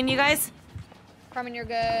still seeing you guys? Carmen, you're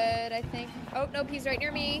good, I think. Oh, nope, he's right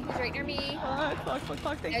near me. Fuck.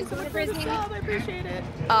 Thank you so much for the sub. I appreciate it.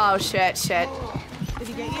 Oh shit. Did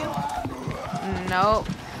he get you? Nope.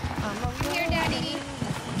 Come here,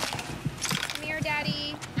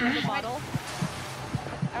 Daddy. The bottle.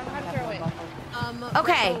 I don't know how to throw it.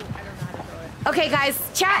 Okay. I don't know how to throw it. Okay, guys,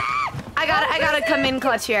 chat. I gotta come in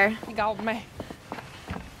clutch here. You got me.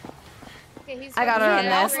 Okay, he's I gotta run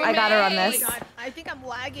this. I gotta run Oh my this. god, I think I'm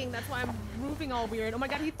lagging. That's why I'm moving all weird. Oh my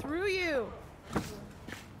god, he threw you.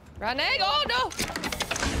 Running. Oh no.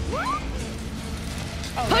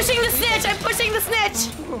 Pushing the snitch. I'm pushing the snitch.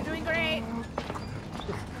 You're doing great.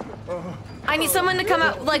 I need someone to come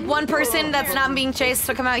out, like one person that's not being chased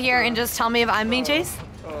to come out here and just tell me if I'm being chased.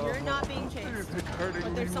 You're not being chased.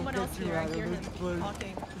 But there's someone else here. I hear him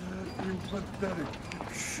talking.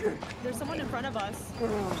 There's someone in front of us. Okay,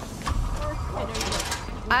 there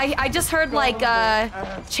you go. I just heard like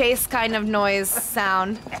a chase kind of noise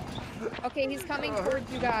sound. Okay, he's coming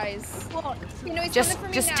towards you guys. You know, he's Just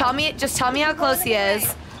coming for me now. tell me how close he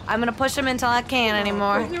is. I'm gonna push him until I can't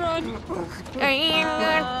anymore. Ain't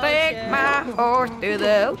gonna take my horse through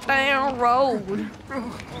the down road.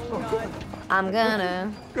 Oh god. I'm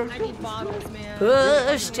gonna I need bottles, man.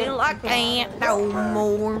 push till I can't no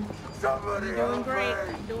more. You're doing great.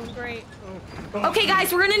 You're doing great. Okay,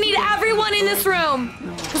 guys, we're gonna need everyone in this room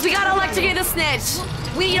because we gotta electrocute the snitch.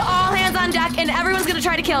 We need all hands on deck, and everyone's gonna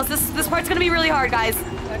try to kill us. This part's gonna be really hard, guys.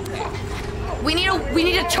 We need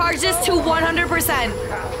to charge this to 100%,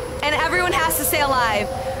 and everyone has to stay alive.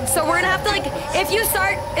 So we're gonna have to like, if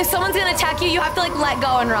someone's gonna attack you, you have to like let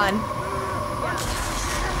go and run.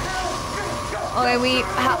 Okay,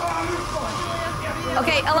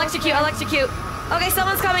 okay, electrocute. Okay,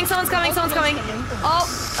 someone's coming. Oh,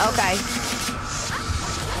 okay.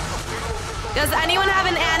 Does anyone have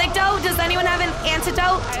an antidote? Does anyone have an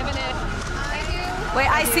antidote? I have an itch. Wait,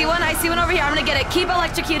 I see one over here. I'm gonna get it. Keep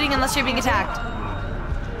electrocuting unless you're being attacked. Stop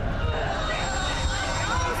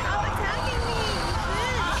attacking me,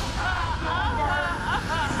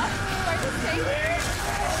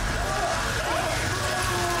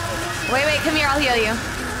 Wait, come here. I'll heal you.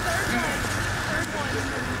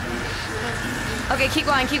 Okay, keep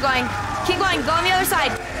going, keep going. Keep going, go on the other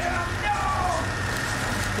side.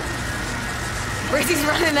 Brizzy's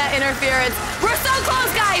running that interference. We're so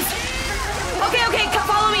close, guys! Okay, okay,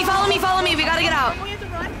 follow me, follow me, follow me. We gotta get out. We have to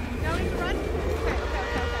run. Now we have to run. Okay.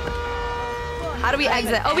 How do we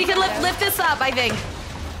exit? Oh, we can lift this up, I think.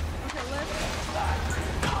 Okay, lift.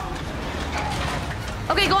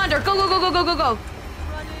 Okay, go under. Go, go, go, go, go, go, go.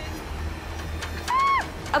 Running.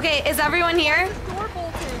 Okay, is everyone here? Door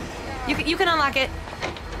bolted. You can unlock it.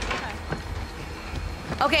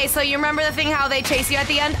 Okay, so you remember the thing how they chase you at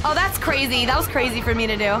the end? Oh, that's crazy. That was crazy for me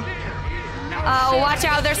to do. Watch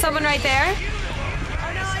out. There's someone right there.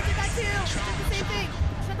 Oh no, I did that too. I did the same thing.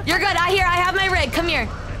 You're good. I have my rig. Come here.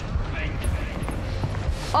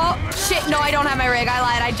 Oh, shit. No, I don't have my rig. I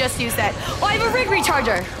lied. I just used it. Oh, I have a rig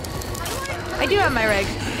recharger. I do have my rig.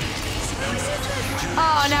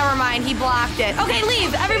 Oh, never mind. He blocked it. Okay,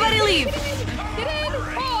 leave. Everybody leave. Get in!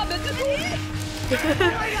 Oh, that's just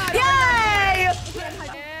Yay!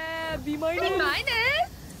 Yeah, B B minus.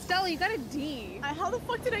 Stella, you got a D. How the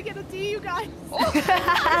fuck did I get a D, you guys? Oh,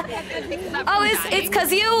 it's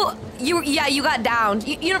because you got downed.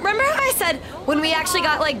 You remember how I said when we actually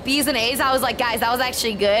got like B's and A's, I was like, guys, that was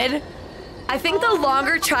actually good. I think the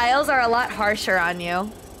longer trials are a lot harsher on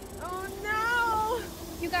you. Oh no!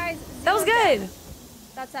 You guys. That was good.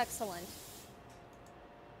 That's excellent.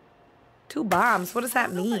 2 bombs. What does that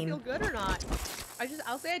I don't know if I mean? feel good or not.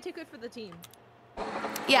 I'll say I take it for the team.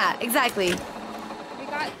 Yeah, exactly. We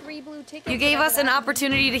got 3 blue tickets. You gave us an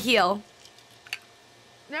opportunity to heal.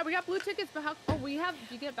 Yeah, we got blue tickets, but how? Oh, do you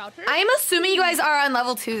get vouchers? I am assuming you guys are on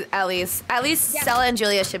level 2 at least. At least Yeah. Stella and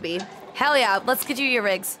Julia should be. Hell yeah, let's get you your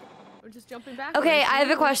rigs. We're just jumping back. Okay, I have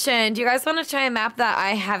a question. Do you guys want to try a map that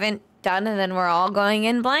I haven't done and then we're all going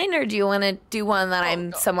in blind, or do you want to do one that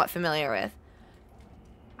I'm somewhat familiar with?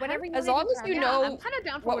 Whenever you As ready long to as try. you Yeah, know I'm kind of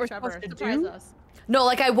down for what we're whichever. supposed to Surprise do. us. No,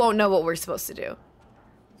 like I won't know what we're supposed to do.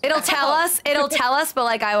 It'll tell us, but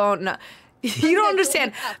like I won't know. You don't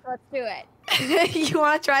understand. Let's do it. You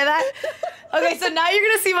want to try that? Okay, so now you're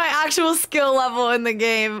gonna see my actual skill level in the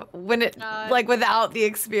game when it, like without the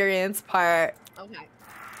experience part. Okay,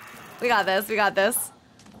 We got this, we got this.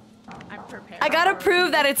 I'm prepared. I gotta prove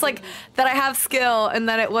that it's like, that I have skill and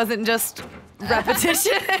that it wasn't just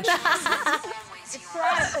repetition.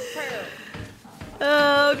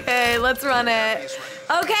 Okay, let's run it.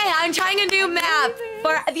 Okay, I'm trying a new map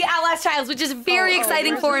for the Outlast Trials, which is very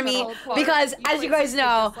exciting for me because, as you guys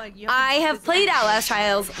know, I have played Outlast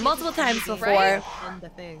Trials multiple times before,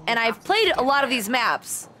 and I've played a lot of these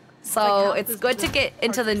maps, so it's good to get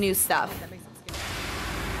into the new stuff.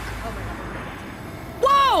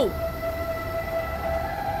 Whoa!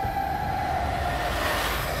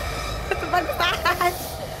 What the fuck is that?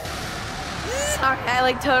 Sorry, I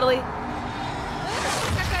like totally...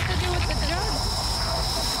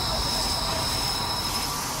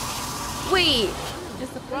 Wait.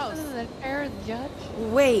 Just the person that fair judge.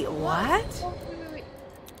 Wait, what?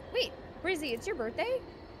 Wait, Brizzy, it's your birthday?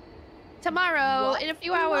 Tomorrow, in a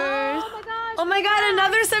few hours. Oh my gosh. Oh my god,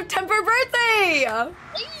 another September birthday!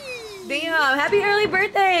 Damn, happy early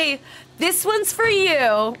birthday! This one's for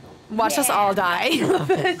you. Watch us all die.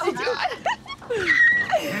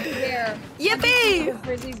 Here. Yippee!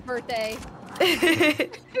 Brizzy's birthday.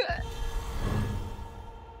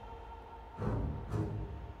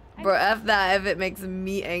 Bro, F that if it makes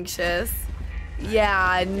me anxious.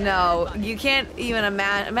 Yeah, no. You can't even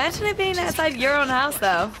imagine. Imagine it being outside your own house,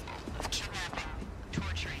 though.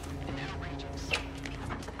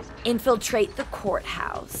 Infiltrate the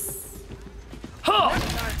courthouse. Huh!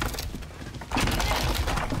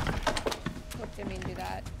 What do you mean do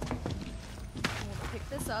that? Pick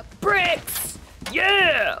this up. Bricks!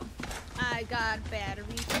 Yeah! I got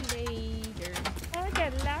batteries later. I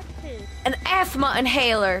got lactate. An asthma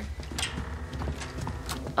inhaler.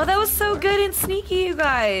 Oh, that was so good and sneaky, you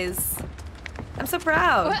guys. I'm so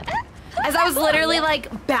proud. As I was literally like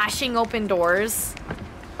bashing open doors.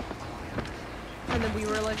 And then we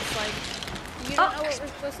were like, just like, You don't know what we're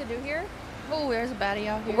supposed to do here? Oh, there's a baddie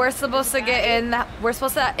out here. We're supposed to get in. We're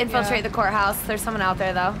supposed to infiltrate the courthouse. There's someone out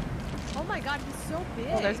there, though. oh my god, he's so big.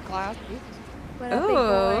 Oh, there's glass. What up, Ooh. big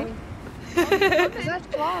boy? Is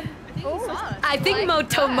that glass? I think he saw us. I think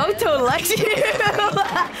Moto likes you.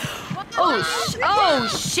 Oh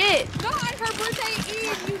shit. God, her birthday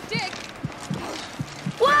Eve, you dick!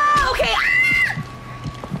 Whoa, okay. Ah!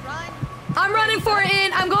 Run. I'm running for it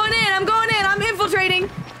in. I'm going in. I'm infiltrating.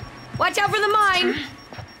 Watch out for the mine.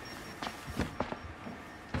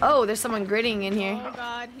 Oh, there's someone gritting in here. Oh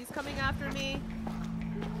god, he's coming after me.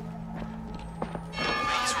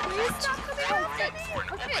 Please stop coming after me! For an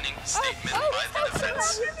opening Oh, statement oh, by the defense.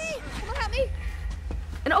 Someone help me!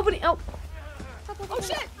 an opening. Oh. Oh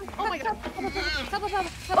shit! Oh my god!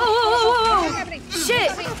 Whoa!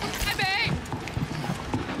 Shit!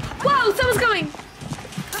 Whoa! Someone's coming!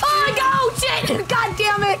 Oh no! Shit! God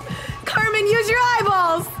damn it! Carmen, use your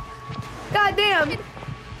eyeballs! God damn!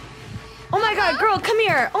 Oh my god, girl, come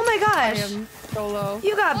here! Oh my I gosh! am solo.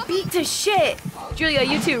 You got beat to shit! Julia,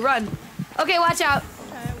 you too, run! Okay, watch out!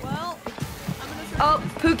 Okay, well, I'm gonna try. Oh,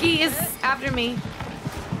 Pookie is after me.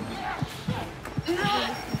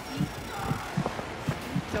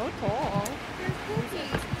 So tall.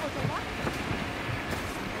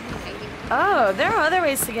 Oh, there are other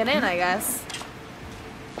ways to get in, I guess.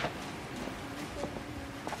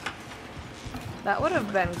 That would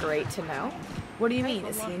have been great to know. What do you mean?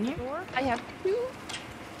 Is he in here? I have two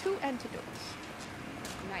antidotes.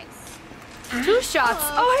 Nice. 2 shots.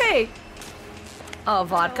 Oh, hey. Oh,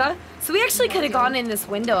 vodka. So we actually could have gone in this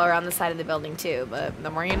window around the side of the building too, but the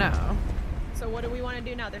more you know. So what do we want to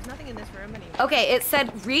do now? There's nothing in this room anyway. Okay, it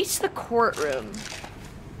said reach the courtroom.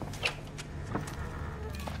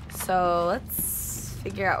 So let's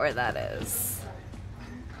figure out where that is.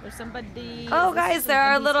 There's somebody. Oh, guys, there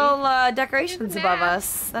are NPC? little decorations There's a above map.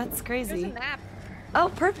 us. That's There's crazy. a map.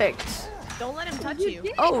 Oh, perfect. Don't let him touch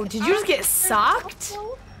you. Oh, did you just get socked?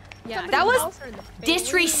 Yeah. That was balls are in the face.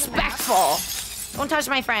 disrespectful. Don't touch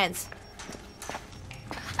my friends.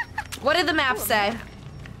 What did the map say?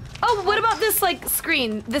 Oh, what about this like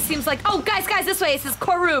screen? This seems like, oh guys, this way. It says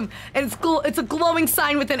courtroom, and it's a glowing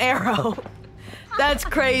sign with an arrow. That's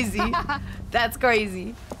crazy. That's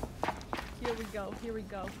crazy. Here we go. Here we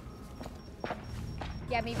go.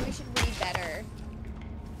 Yeah, maybe we should read better.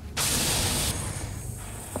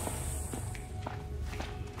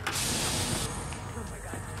 Oh my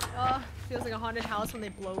god. Feels like a haunted house when they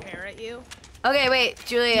blow air at you. Okay, wait,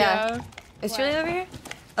 Julia. Yeah. Is What? Julia over here?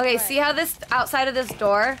 Okay, What? see how this outside of this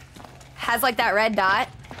door has like that red dot?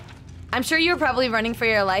 I'm sure you were probably running for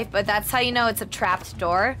your life, but that's how you know it's a trapped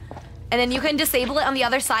door. And then you can disable it on the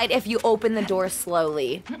other side if you open the door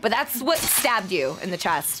slowly. But that's what stabbed you in the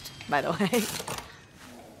chest, by the way.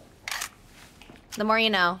 The more you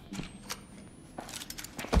know.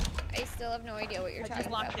 I still have no idea what you're I talking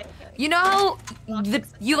just locked about. it. You know how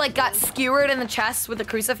you like got skewered in the chest with a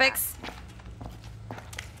crucifix?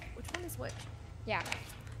 Which one is which? Yeah.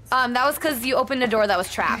 That was because you opened a door that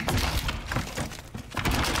was trapped.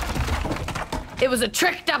 It was a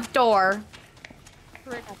tricked up door.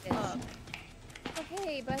 Frick That up.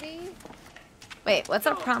 Okay, buddy. Wait, what's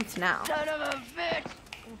our prompt now? Son of a bitch!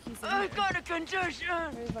 Oh, he's in I here. got a condition!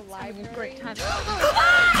 There's the library. Great time.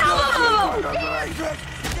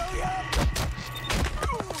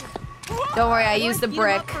 Don't worry, I used the Beat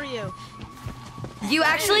 'em up brick. for you. You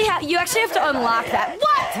actually have to unlock that.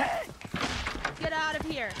 What? Get out of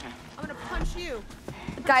here. I'm gonna punch you.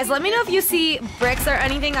 Guys, let me know if you see bricks or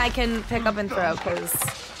anything I can pick up and throw, cause.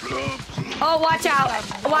 Oh, watch out!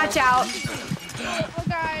 Watch out! Oh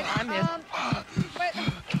god. But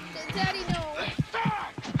Daddy, no.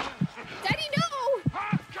 Daddy, no.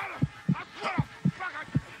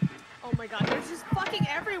 Oh my god, they're just fucking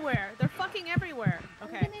everywhere. They're fucking everywhere.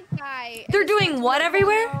 Okay. I'm gonna die. They're doing what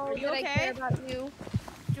everywhere? Are you I okay? care about you.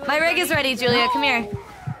 Julia, My rig is ready, Julia. Come here.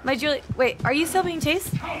 My Julia. Wait, are you still being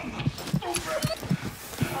chased? Oh,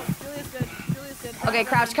 Julia's good. Julia's good. Okay,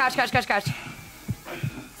 crouch, crouch, crouch, crouch, crouch.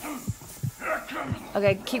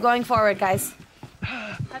 Okay, keep going forward, guys.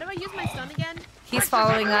 How do I use my stun again? He's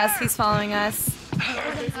following us. He's following us.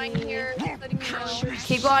 I'm here. Letting you know.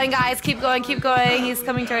 Keep going, guys. Keep going, keep going. He's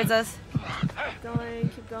coming towards us. Keep going,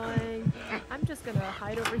 keep going. I'm just gonna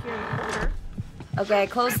hide over here in the corner. Okay,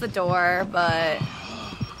 close the door, but.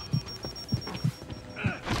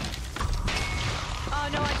 Oh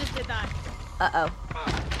no, I just did that. Uh-oh.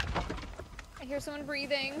 I hear someone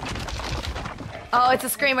breathing. Oh, it's a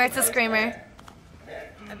screamer. It's a screamer.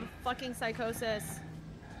 I have a fucking psychosis.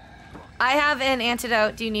 I have an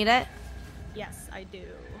antidote. Do you need it? Yes, I do.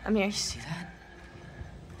 I'm here. See that?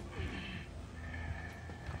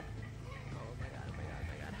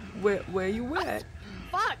 Where you at?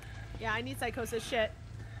 Fuck! Yeah, I need psychosis shit.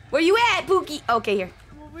 Where you at, Pookie? Okay, here.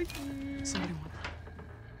 Come over here. Somebody want that.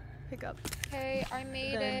 Pick up. Okay, I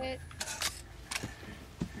made Then- it.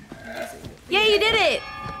 Yeah, you did it.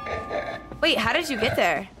 Wait, how did you get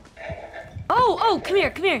there? Oh, come here,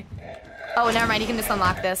 come here. Oh, never mind. You can just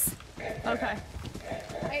unlock this. Okay.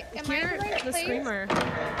 Am Hear I in the right the place? screamer.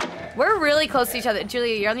 We're really close to each other.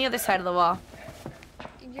 Julia, you're on the other side of the wall.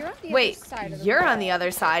 You're on the Wait, other side of the you're wall. on the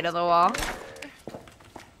other side of the wall.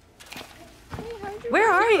 Hey, how'd you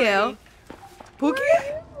Where are you?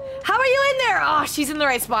 Pookie? How are you in there? Oh, she's in the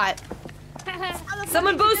right spot. How the fuck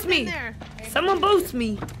Someone did you boost get in me. there? Someone boost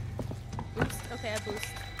me. Oops. Okay. Okay, I boost.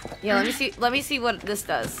 Yeah, let me see what this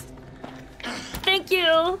does. Thank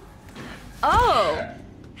you. Oh.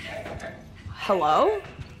 Hello?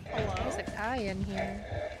 There's a guy in here.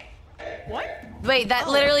 What? Wait, that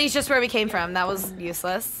literally is just where we came from. That was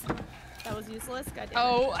useless. That was useless? God damn it.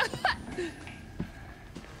 Oh.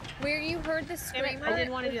 Where you heard the screamer I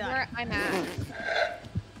didn't want to do is that. where I'm at.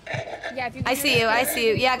 Yeah, if you I see you, I see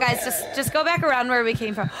you. Yeah, guys, just go back around where we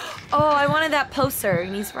came from. Oh, I wanted that poster,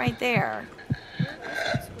 and he's right there.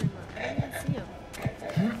 I didn't even see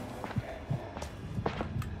him.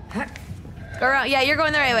 Go around. Yeah, you're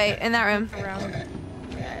going the right way, in that room. Around.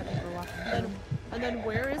 Yeah, I think we're walking. And then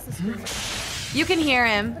where is the screamer? You can hear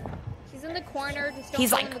him. He's in the corner. Just don't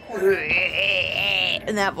He's go like, in the corner.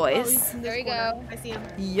 in that Oh, he's voice. in this There you corner. go. I see him.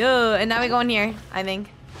 Yo, and now we go in here, I think.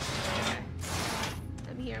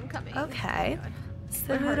 I'm here. I'm coming. Okay.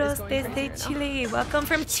 My heart is Saludos going crazy desde right now. Chile. Welcome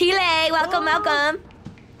from Chile. Welcome, welcome.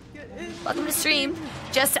 Welcome to stream.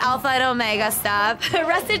 Just Alpha and Omega stuff.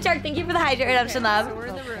 Rusted Shark, thank you for the Hydra Redemption So love. we're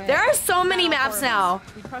in the room. There are so many maps now.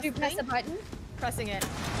 We press Do you the press thing? the button? Pressing it.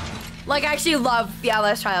 Like, I actually love the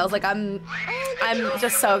Outlast Trials. Like, I'm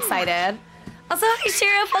just so excited. Also, hi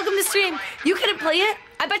Sheriff, welcome to stream. You couldn't play it?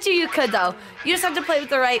 I bet you could though. You just have to play with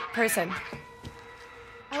the right person.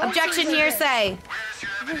 Objection, hearsay.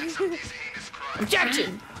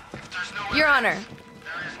 Objection. Your Honor.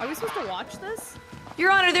 Are we supposed to watch this? Your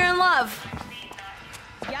Honor, they're in love.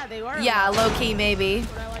 Yeah, they are. Yeah, low key maybe.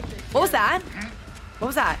 But I like this. What was that? What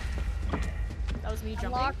was that? That was me jumping.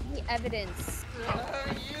 Unlock the evidence.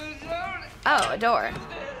 Oh, a door.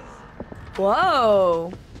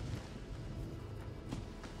 Whoa.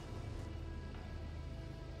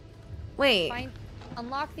 Wait.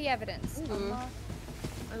 Unlock the evidence.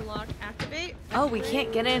 Unlock, activate. Oh, we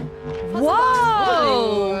can't get in. Puzzle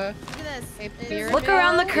Whoa! Look at this. A It's- pyramid. Look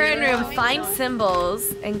around the current room. Pyramid. Find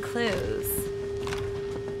symbols and clues.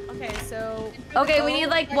 Okay, so Okay, we need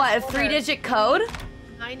like what? A 3-digit code?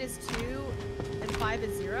 9 is 2 and 5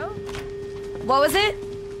 is 0. What was it?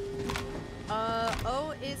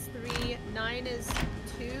 O is 3, 9 is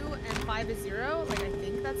 2, and 5 is 0. Like, I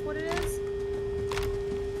think that's what it is.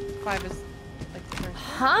 5 is like the first.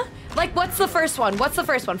 Huh? Like, what's the first one? What's the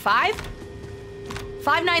first one? 5?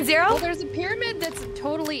 590? Well, there's a pyramid that's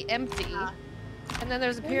totally empty. And then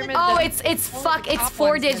there's a pyramid Oh, that's... it's the it's top 4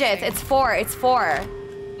 one's digits. missing. It's 4. It's 4.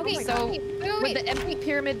 Okay, So, wait. would the empty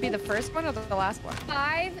pyramid be the first one or the last one?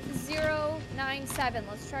 5097.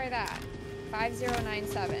 Let's try that.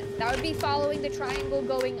 5097. That would be following the triangle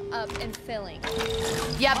going up and filling.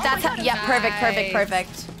 Yep, that's how, yep, perfect.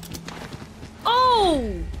 Nice.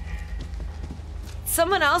 Oh!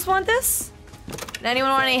 Someone else want this? Did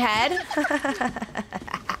anyone want any head?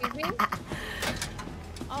 Excuse me?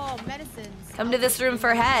 Oh, medicines. Come to this room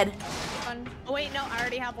for head. One. Oh, wait, no, I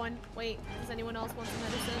already have one. Wait, does anyone else want some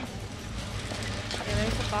medicine? Yeah,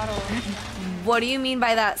 there's a bottle What do you mean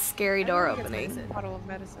by that scary door Everyone gets opening? medicine. bottle of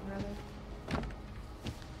medicine, rather.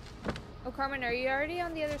 Oh, Carmen, are you already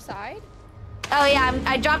on the other side? Oh yeah,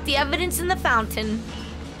 I dropped the evidence in the fountain.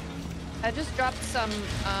 I just dropped some,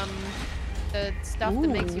 the stuff that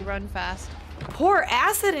makes you run fast. Pour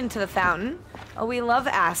acid into the fountain. Oh, we love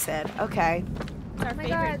acid. Okay. It's our Oh my favorite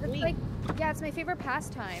god, that's thing. like, yeah, it's my favorite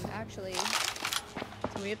pastime, actually.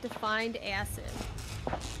 So we have to find acid.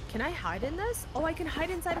 Can I hide in this? Oh, I can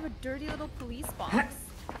hide inside of a dirty little police box.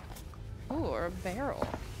 Ooh, or a barrel.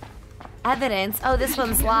 Evidence. Oh, this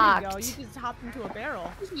one's There you go. locked. You just hopped into a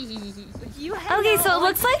barrel. You Okay, so it hello.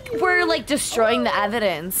 looks like we're like destroying the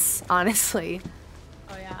evidence, honestly.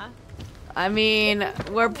 Oh yeah. I mean,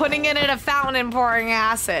 we're putting it in a fountain and pouring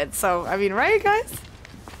acid. So, I mean, right, guys?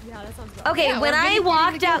 Yeah, that sounds good. Okay, Yeah, when we're I really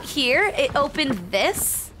walked getting out here, it opened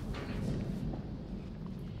this.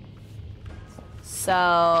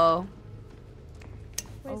 So,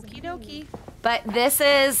 Okie dokie. but this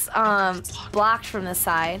is blocked from the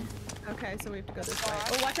side. Okay, so we have to go this way.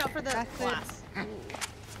 Oh, watch out for the glass.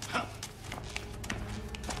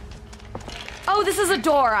 Oh, this is a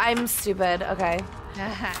door. I'm stupid. Okay.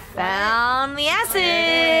 Found the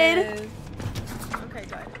acid. Okay,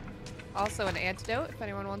 good. Also an antidote, if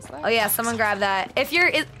anyone wants that. Oh yeah, someone grab that. If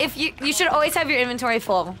you should always have your inventory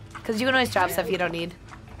full, because you can always drop stuff you don't need.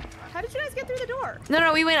 How did you guys get through the door?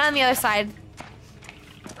 No, we went on the other side,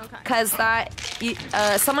 Okay. because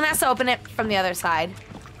someone has to open it from the other side.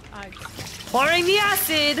 Alright. Pouring the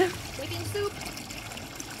acid. Making soup.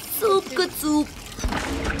 Soup, good soup.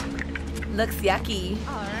 Looks yucky.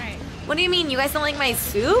 Alright. What do you mean? You guys don't like my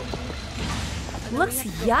soup? Looks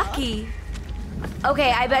yucky.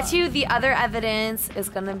 Okay, I bet you the other evidence is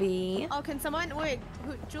gonna be Oh, can someone wait?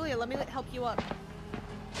 Julia, let me help you up.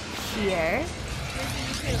 here. Brizzy,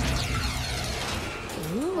 you too.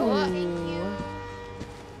 Oh, thank you.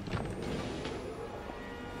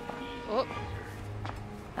 Oh,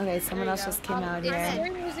 Okay, someone else just came out It's here. scary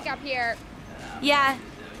music up here. Yeah.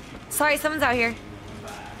 Sorry, someone's out here.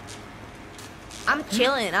 I'm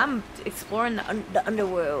chilling. I'm exploring the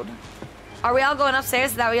underworld. Are we all going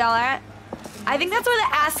upstairs? Is that where y'all at? I think that's where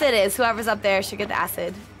the acid is. Whoever's up there should get the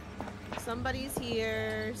acid. Somebody's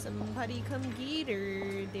here. Somebody come get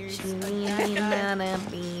her. There's a Damn it.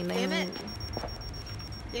 Damn it.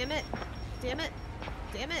 Damn it. Damn it.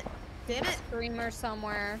 Damn it. Damn it. Screamer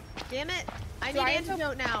somewhere. Damn it. I Do need I have to-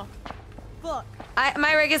 antidote now. Fuck.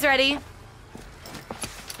 My rig is ready.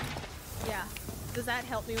 Yeah. Does that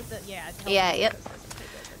help me with the... Yeah. it helps Yeah, me yep. with this. Okay,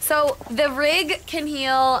 good. So the rig can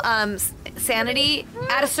heal sanity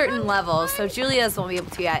at a certain level, so Julia's won't be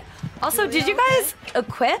able to yet. Also, did you guys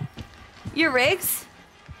equip your rigs?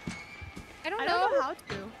 I don't I know. don't know how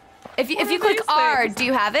to. If you are click these R, things? do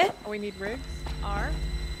you have it? we need rigs. R?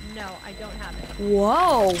 No, I don't have it.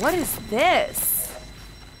 Whoa, what is this?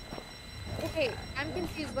 Okay, I'm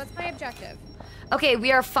confused. What's my objective? Okay,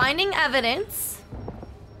 we are finding evidence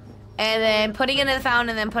and then putting it in the fountain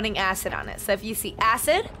and then putting acid on it. So if you see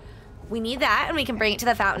acid, we need that and we can bring it to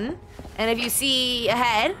the fountain. And if you see a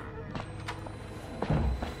head,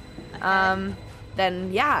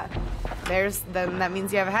 then yeah, then that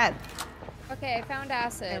means you have a head. Okay, I found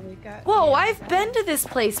acid. We got. Whoa, I've been to this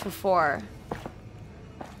place before.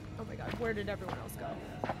 Oh my god, where did everyone else go?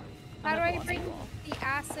 How do have I lost bring you all. the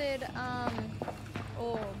acid, oh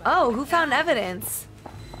my Oh, who found evidence?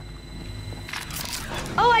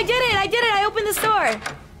 Oh, I did it! I opened the store!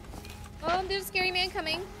 Oh, there's a scary man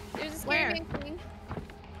coming. There's a scary Where? man coming.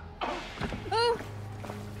 Oh,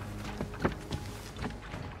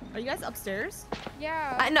 Are you guys upstairs?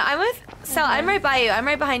 yeah. No, I'm with Sel. I'm right by you. I'm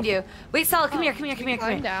right behind you. Wait, Sel, come here.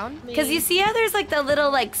 Climb down. Because you see how there's like the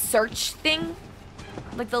little like search thing?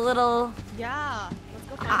 Like the little... Yeah. Let's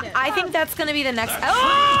go find it. I think that's gonna be the next...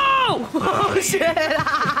 Oh! Oh, shit!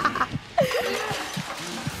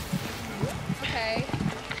 Okay.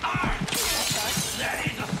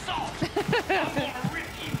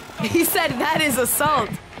 He said that is assault.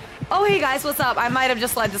 Oh, hey guys, what's up? I might have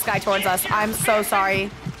just led this guy towards us. I'm so sorry.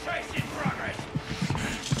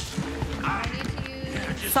 I need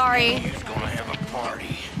to use... Sorry. He's gonna have a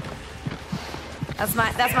party. That's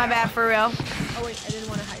my bad for real. Oh wait, I didn't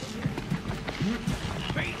want to hide in here.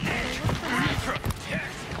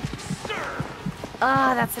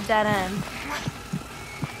 Ah, that's a dead end.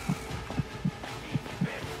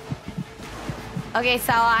 Okay,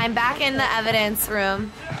 Sal, I'm back in the evidence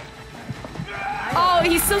room. Oh,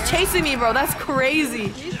 he's still chasing me, bro. That's crazy.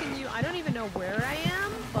 Please, can you... I don't even know where I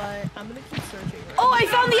am, but I'm gonna keep searching. Oh, I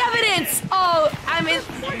found the evidence. Oh, I'm in,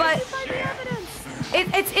 but Find the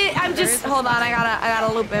evidence. I'm just, hold on. I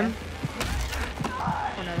gotta loop him.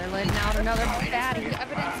 Oh no, they're letting out another baddie. The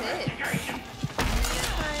evidence is.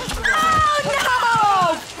 Oh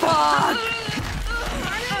no! Fuck!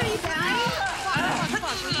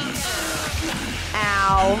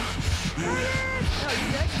 Ow.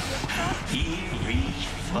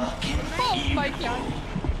 Oh my god.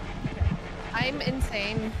 I'm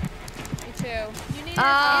insane. Me too. You need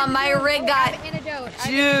My rig got antidote.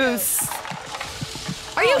 juice.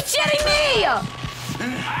 Are you shitting me?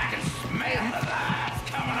 I can smell the lies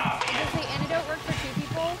coming off you. Does the antidote work for 2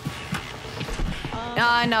 people?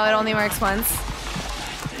 No, it only works once.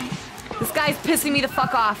 This guy's pissing me the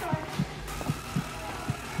fuck off.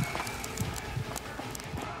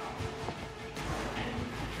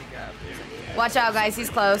 Watch out, guys. He's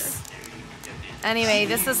close. Anyway,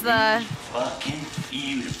 this is the... Fucking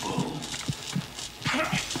beautiful.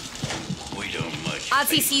 We don't much.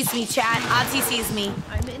 Ozzy sees me, chat. Ozzy sees me.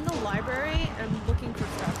 I'm in the library and looking for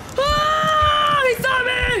stuff. Ah! He saw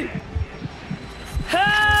me!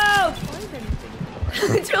 Help! Find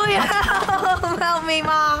anything. Julia, help! Help me,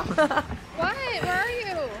 Mom. What? Where are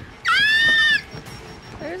you?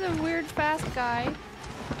 There's a weird fast guy.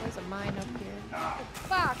 There's a mine up here.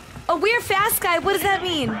 Fuck. A weird fast guy. What does that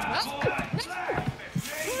mean?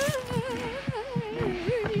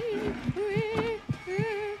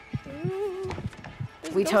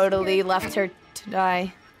 We totally left her to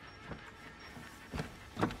die.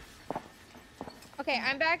 Okay,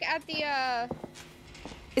 I'm back at the,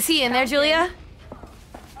 Is he in there, Julia?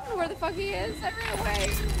 I don't know where the fuck he is. I ran away.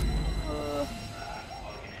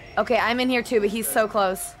 Okay, I'm in here too, but he's so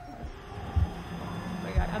close. Oh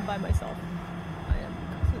my god, I'm by myself. I am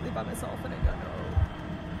completely by myself and I don't know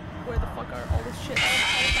where the fuck are all this shit.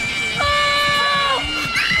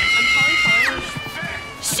 I'm calling.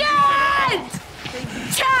 Shit!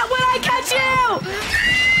 Chat, when I catch you!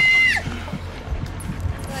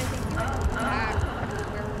 So I think he's back.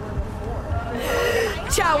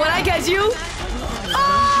 when I catch you.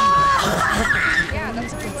 Yeah,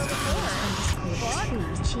 that's where we were before.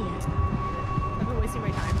 I've been wasting my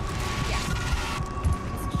time.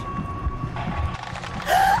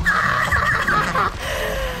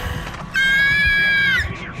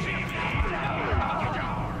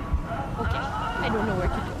 Okay, I don't know where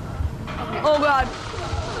to go. Oh god.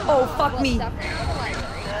 Oh, fuck me. Definitely the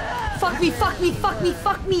library. Fuck me, fuck me, fuck me,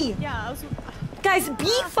 fuck me. Yeah, I was. Guys,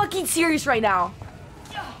 be fucking serious right now.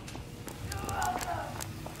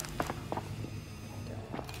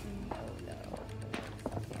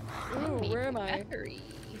 Ooh, where am I?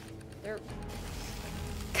 There.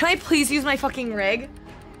 Can I please use my fucking rig?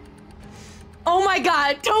 Oh my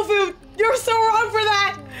god, Tofu, you're so wrong for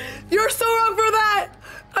that. You're so wrong for that.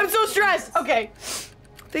 I'm so stressed. Okay.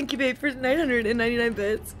 Thank you, babe, for 999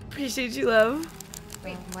 bits. Appreciate you, love.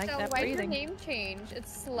 Wait, like so that why did your breathing. name change?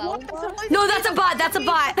 It's slow. No, that's a bot. That's a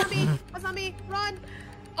bot. That's not me. That's not me. Run.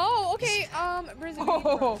 Oh, okay. Brizzy.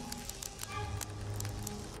 Oh.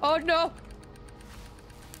 Oh no.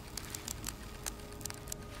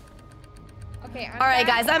 Okay. All right,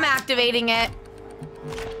 guys, I'm activating it.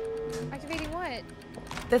 Activating what?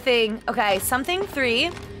 The thing. Okay, something 3,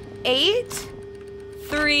 8,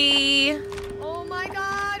 3. Oh my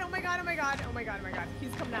god. Oh my god. Oh my god. Oh my god. Oh my god.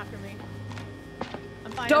 He's coming after me.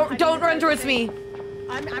 I'm fine. Don't run towards me.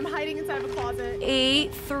 I'm hiding inside of a closet.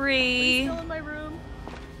 8, He's 3, still in my room.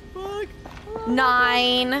 Fuck. Oh,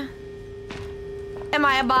 9. Am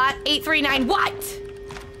I a bot? 8, 3, 9. What?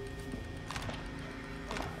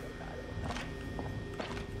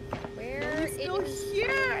 Where He's still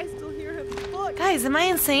here. I still hear him. Fuck. Guys, am I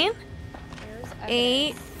insane? Where's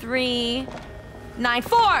 8, 3, 9,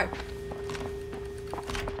 4.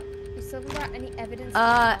 You still haven't got any evidence to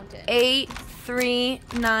count it. 8, 3,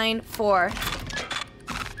 9, 4.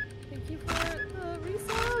 Thank you for the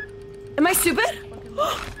resub. Am I stupid?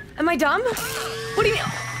 Am I dumb? What do you mean?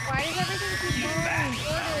 Why does everything keep going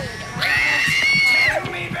recorded? Tell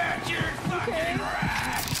me about your fucking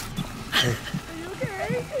rat. Are you okay?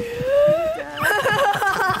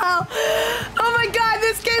 Oh my god,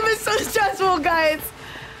 this game is so stressful, guys.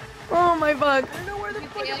 Oh my fuck. I don't know where the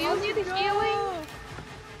fuck you I'm need supposed to healing? go.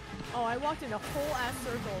 Oh, I walked in a whole ass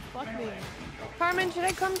circle. Fuck me. Carmen, should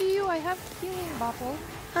I come to you? I have healing bottle.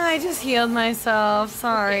 I just healed myself.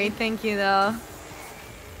 Sorry. Thank you, though.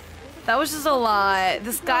 That was just a lot.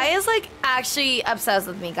 This guy is, like, actually obsessed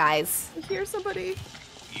with me, guys. I hear somebody.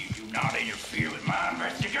 You do not interfere with my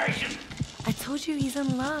investigation. I told you he's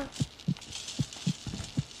in love.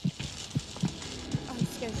 Oh, you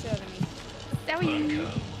scared the shit out of me.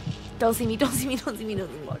 Don't see me, don't see me, don't see me, don't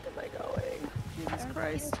see me. Fuck am I going? Jesus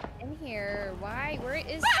Christ. In here. Why? Where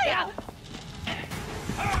is Fire!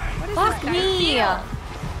 Fuck me! Oh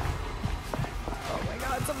my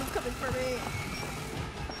god, someone's coming for me.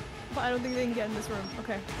 But I don't think they can get in this room.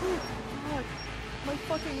 Okay. Fuck. My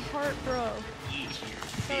fucking heart, bro.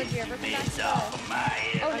 So did you ever come back to the... Off of my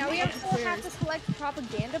head. Oh, now we have upstairs. to have to select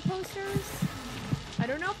propaganda posters? I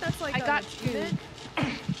don't know if that's like I got achievement.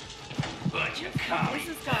 But you come. Who's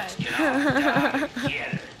this guy? Get on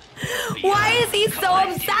together. Why is he so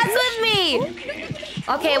obsessed with me?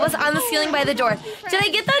 Okay, it was on the ceiling by the door. Did I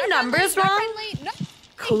get the numbers wrong? No.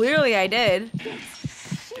 Clearly I did. If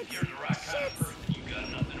you're the right kind of person, you got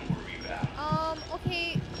nothing to worry about.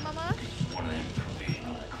 Okay, Mama. One of them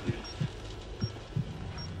provisional clues.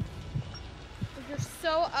 You're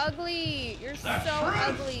so ugly. You're so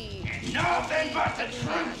ugly. And nothing but the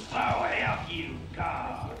truth. I'll help you,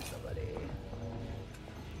 God. Somebody.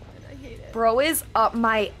 And I hate it. Bro is up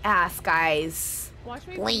my ass, guys. Watch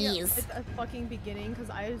me Please. be at the fucking beginning,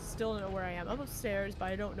 because I still don't know where I am. I'm upstairs, but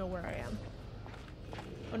I don't know where I am.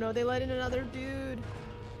 Oh no, they let in another dude.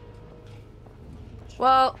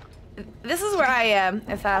 Well, this is where I am,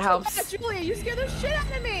 if that helps. Julia, you scared the shit out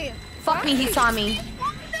of me! Fuck me, he saw me.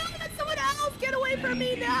 Oh no, that's someone else! Get away from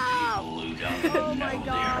me now! People who don't Oh my know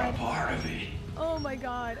God. they're a part of it. Oh my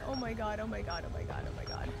god, oh my god, oh my god, oh my god, oh my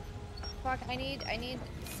god. Fuck, I need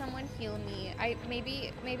someone heal me.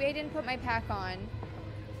 Maybe I didn't put my pack on.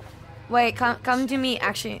 Wait, come to me.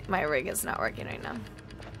 Actually, my rig is not working right now.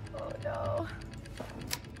 Oh no.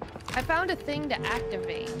 I found a thing to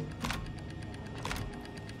activate.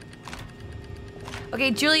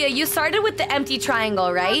 Okay, Julia, you started with the empty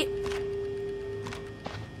triangle, right?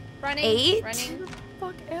 Running. 8. Running. Where the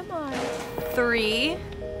fuck am I? 3,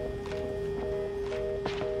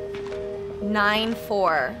 9,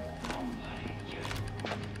 4.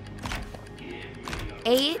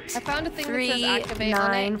 8, I found a thing that 3, says activate on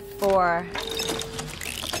 9, it. 4.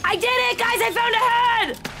 I did it, guys! I found a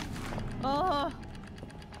head! Oh,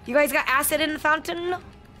 You guys got acid in the fountain?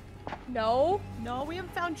 No. No, we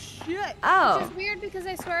haven't found shit. Oh. Which is weird because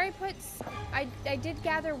I swear I put... I did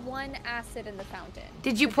gather 1 acid in the fountain.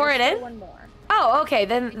 Did you But pour it there's in? still 1 more. Oh, okay.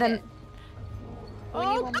 Then. We did. We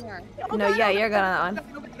need 1 more. Oh, No, God, yeah, oh, you're God, good on that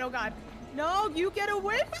oh, God, oh, God. No, you get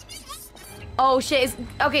away from me. Oh shit.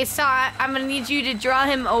 Okay, so I'm gonna need you to draw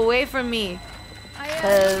him away from me. I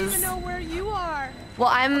don't even know where you are. Well,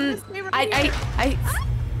 gonna stay right here.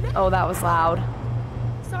 Oh, that was loud.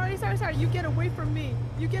 Sorry. You get away from me.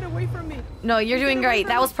 You get away from me. No, you're You doing get away great. from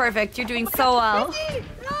That me. was perfect. You're doing Oh my so God, well. Brizzy,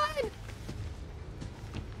 run!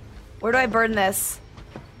 Where do I burn this?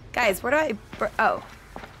 Guys, where do I oh.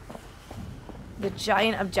 The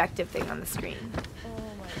giant objective thing on the screen. Oh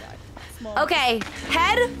my God. Small. Okay,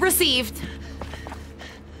 head received.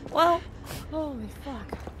 Well, Holy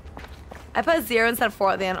fuck. I put 0 instead of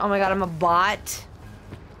 4 at the end. Oh my God, I'm a bot.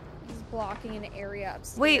 Just blocking an area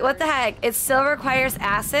upstairs. Wait, what the heck? It still requires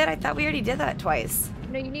acid? I thought we already did that twice.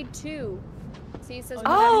 No, you need 2. See, it says...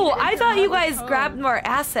 Oh, I need I to thought you enter guys another grabbed code. more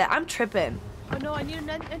acid. I'm tripping. Oh no, I need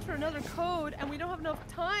to enter another code and we don't have enough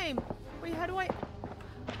time. Wait, how do I...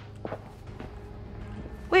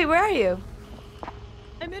 Wait, where are you?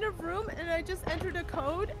 I'm in a room and I just entered a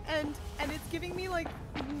code and it's giving me like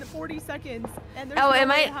 40 seconds and there's Oh, no it way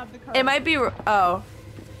might to have the code. it might be oh.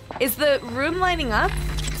 Is the room lining up?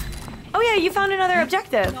 Oh yeah, you found another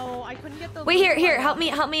objective. No, I couldn't get the... Wait, link here, one. help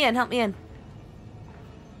me in.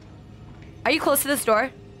 Are you close to this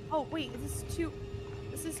door? Oh, wait, this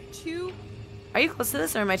is 2... Are you close to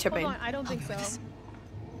this or am I Hold tripping? on, I don't think so.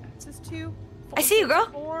 This is 2... I see you, girl.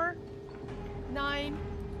 4, 9,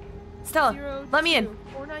 Stella, 0, let me in.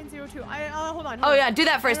 4902. Hold on. Oh yeah, do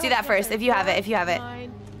that first, if you have it,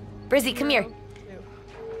 Brizzy, come here.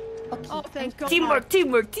 Oh, thank God. Teamwork.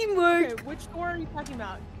 Okay, which door are you talking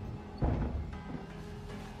about?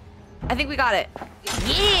 I think we got it.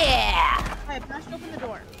 Yeah! I bashed open the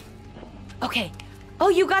door. Okay. Oh,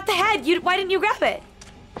 you got the head. Why didn't you grab it?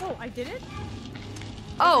 Oh, I did it?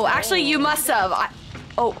 Oh, actually, you must have.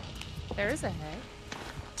 Oh, There is a head.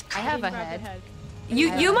 I have a didn't grab the head.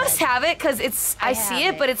 you must have it because it's. I see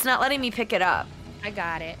have it, but it. it's not letting me pick it up. I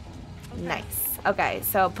got it. Nice. Okay,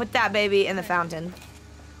 so put that baby in the fountain.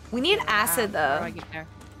 We need acid How do though. I get there?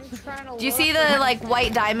 I'm trying to Do you look see for- the like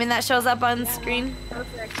white diamond that shows up on the screen?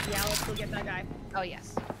 Perfect. Yeah, let's go get that guy. Oh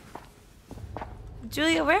yes.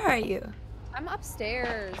 Julia, where are you? I'm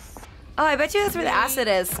upstairs. Oh, I bet you that's where the acid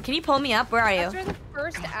is. Can you pull me up? Where are That's you? where the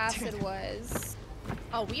first acid was.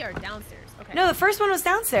 Oh, we are downstairs. Okay. No, the first one was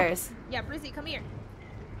downstairs. Yeah, Brizzy, come here.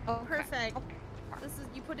 Oh, Perfect. This is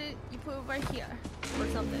you put it right here or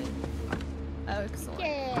something. Oh, excellent.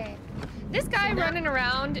 Yeah. This guy running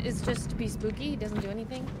around is just to be spooky. He doesn't do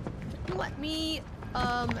anything. Let me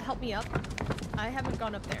help me up. I haven't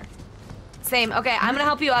gone up there. Same. Okay, I'm gonna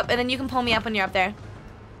help you up, and then you can pull me up when you're up there.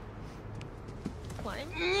 Climb.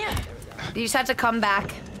 There we go. You just have to come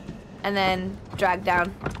back, and then drag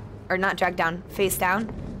down, or not drag down, face down.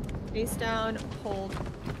 Face down, hold.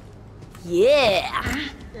 Yeah.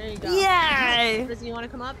 There you go. Yay. Brizzy, you want to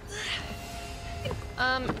come up?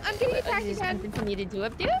 I'm getting attacked Is again. something for me to do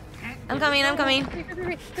up there? I'm coming.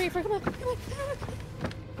 Hurry, come on.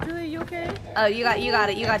 Julia, you okay? Oh, you got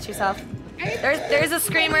it. You got yourself. There's a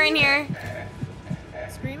screamer in here.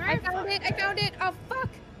 Screamer? I found it. Oh, fuck.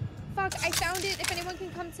 I found it. If anyone can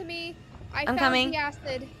come to me. I found coming. the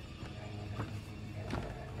acid.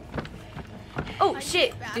 Oh I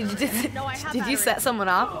shit! need battery. No, I have did you battery. set someone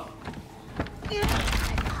off?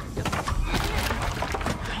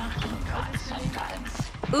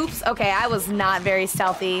 Oops. Okay, I was not very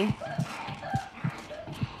stealthy.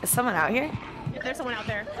 Is someone out here? Yeah, there's someone out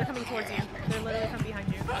there. They're coming towards you. They're literally from behind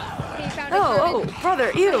you. Okay, you found it. Oh,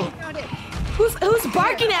 brother, ew. You found it. Who's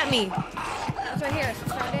barking at me? It's right here.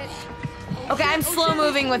 Found it. Okay, I'm slow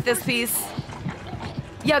moving with this piece.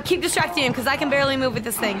 Yo, keep distracting him because I can barely move with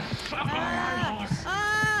this thing. They're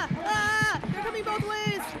coming both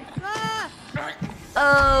ways.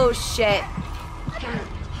 Oh shit.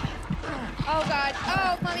 Oh god.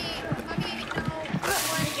 Oh, mommy, no. I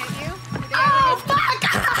want to get you. Oh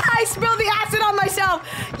fuck! I spilled the acid on myself.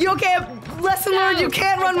 You okay? Lesson learned: you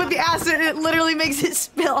can't run with the acid. It literally makes it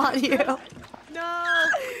spill on you. No.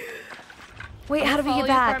 Wait, how do we Follow get you,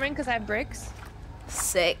 back? Carmen, because I have bricks.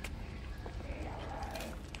 Sick.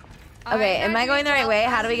 Okay, am I going the right way?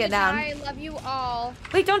 How do we get down? I love you all.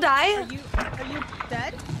 Wait, don't die. Are you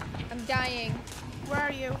dead? I'm dying. Where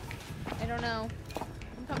are you? I don't know.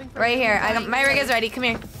 I'm coming for Right you. here. I got, my rig is ready. Come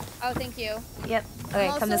here. Oh, thank you. Yep. Okay,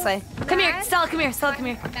 I'm come this also way. Come here, mad. Stella. Come here, Stella. Come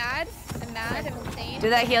here. I'm mad. I'm insane.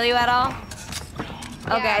 Did that heal you at all?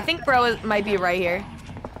 Okay, Yeah. I think bro might be right here.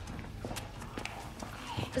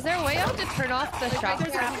 Is there a way out to turn off the shop?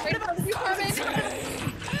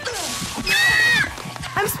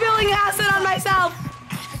 I'm spilling acid on myself.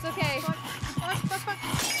 It's okay. Fuck.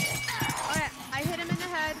 Alright, I hit him in the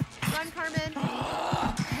head. Run, Carmen.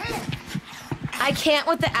 I can't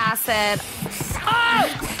with the acid. Oh!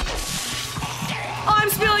 Oh, I'm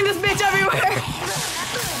spilling this bitch everywhere.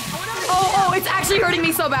 Oh, it's actually hurting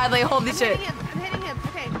me so badly. Holy shit. I'm hitting him.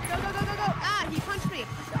 Okay, go. Ah, he punched me.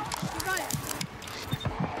 Keep going.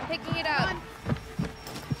 I'm picking it up.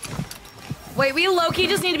 Wait, we low-key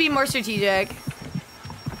just need to be more strategic.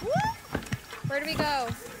 Where do we go?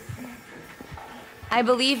 I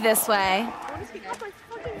believe this way. I want to speak off my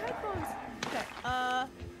fucking headphones.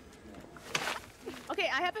 Okay,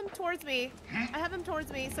 I have him towards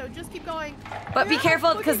me. So just keep going. But be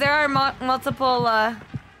careful, because there are multiple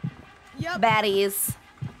baddies.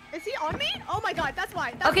 Is he on me? Oh my god, that's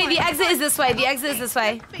why. Okay, the exit is this way. The exit is this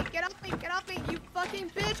way. Get off me, you fucking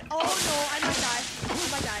bitch. Oh no, I might die.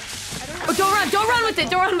 I don't have Oh, don't run with it.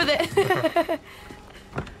 Don't run with it.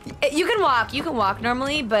 You can walk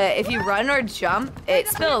normally, but if you run or jump, it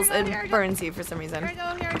spills and burns you for some reason.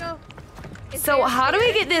 Here I go. So how do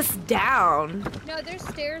we get this down? No, there's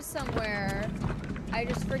stairs somewhere. I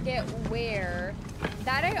just forget where.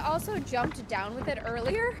 That I also jumped down with it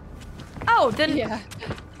earlier. Oh, then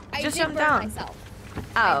I just did jump burn down. myself.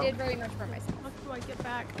 Oh. I did very much burn myself. How do I get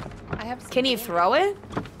back? I have. Can you throw it?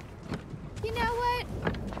 You know what?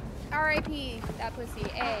 R.I.P. that pussy.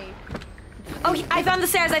 A. Oh, I found the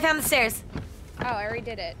stairs. Oh, I already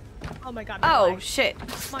did it. Oh my god. Oh, shit.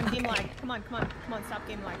 Come on, game lag. Come on, stop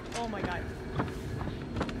game lag. Oh my god.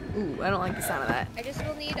 Ooh, I don't like the sound of that. I just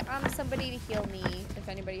will need somebody to heal me if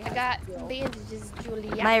anybody has. I got heal. bandages,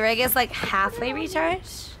 Julia. My rig is like halfway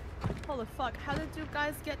recharged. Holy fuck, how did you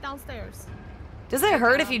guys get downstairs? Does it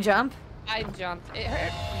hurt if you jump? I jumped. It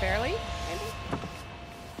hurt barely. Maybe.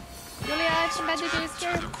 Julia, I have some bandages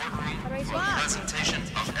here. How do I say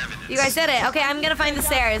that? You guys did it. Okay, I'm gonna find the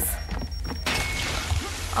stairs.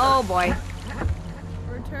 Oh boy.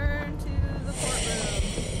 Return to the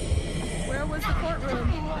courtroom. Where was the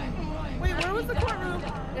courtroom? Wait, where was the courtroom?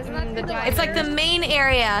 Isn't that the It's like the main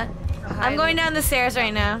area. I'm going down the stairs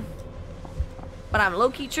right now. But I'm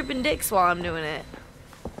low-key tripping dicks while I'm doing it.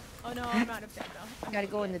 Oh no, I'm out of dead though. I gotta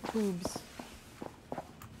go in the tubes.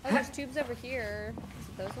 Oh, there's tubes over here. Is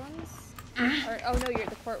it those ones? Or, oh no, you're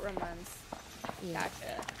the courtroom ones.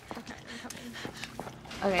 Gotcha. Okay, I'm coming.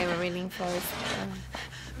 Okay, we're waiting for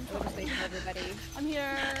We'll just wait for everybody. I'm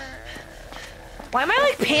here. Why am I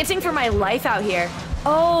like panting for my life out here?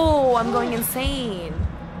 Oh, I'm going insane.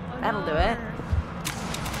 Oh, That'll do no. it.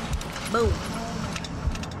 Boom.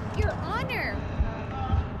 Your Honor!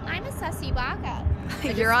 I'm a sussy baka.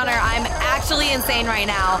 Your Honor, I'm actually insane right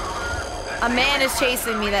now. A man is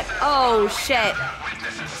chasing me that. Oh, shit.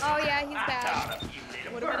 Oh yeah, he's bad.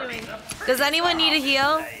 What are we doing? Does anyone need a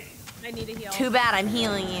heal? I need a heal. Too bad, I'm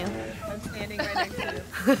healing you. I'm standing right next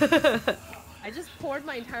to you. I just poured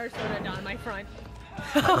my entire soda down my front.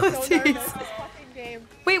 Oh, I'm so nervous. jeez. This fucking game.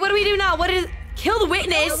 Wait, what do we do now? What is. Kill the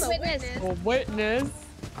witness? Witness. A witness?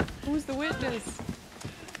 Who's the witness?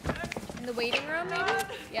 In the waiting room, maybe?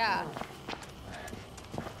 Yeah.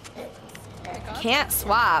 Can't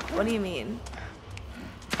swap. What do you mean?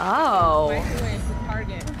 Oh. Microwave the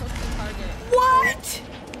target. Cook the target. What?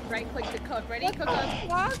 Right click to cook. Ready? Cook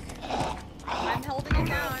up. I'm holding it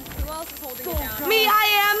down. Who else is holding it down? Me,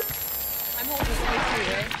 I I'm holding it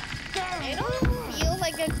down. I don't feel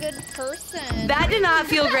like a good person. am. That did not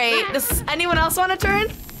feel great. Does anyone else want to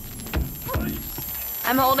turn?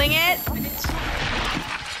 I'm holding it. There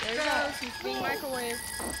it goes. He's being microwaved.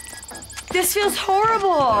 This feels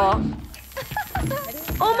horrible.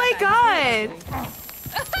 Oh my god.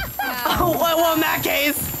 Oh, well, in that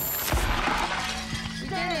case. We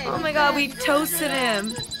did it. Oh my god, we toasted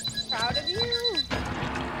him. Proud of you.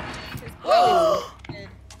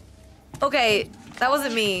 Okay, that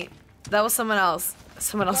wasn't me. That was someone else.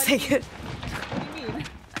 Someone else take it. What do you mean?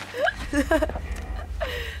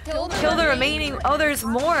 Kill the remaining. Oh, there's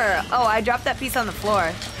more. Oh, I dropped that piece on the floor.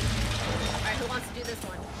 Alright, who wants to do this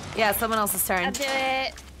one? Yeah, someone else's turn. I'll do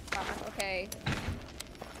it. Okay.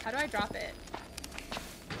 How do I drop it?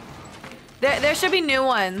 There should be new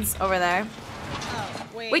ones over there. Oh,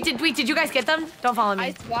 wait. Wait, did you guys get them? Don't follow I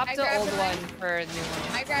me. swapped I the grabbed old one. one for a new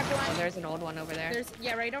one. I grabbed Oh, one. there's an old one over there. There's,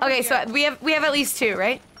 yeah, right over Okay, here. so we have at least two,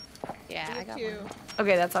 right? Yeah, I got two. one.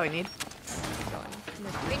 Okay, that's all we need.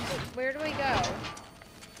 Wait, where do we go?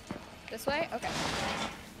 This way? Okay.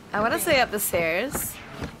 I want to say up the stairs.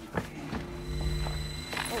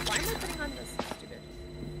 Oh, why am I putting on this? Stupid.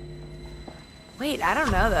 Wait, I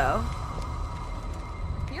don't know though.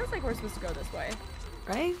 Feels like we're supposed to go this way.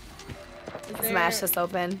 Right? Is there... Smash this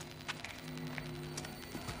open.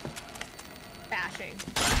 Bashing.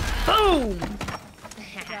 Boom!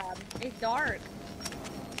 It's dark.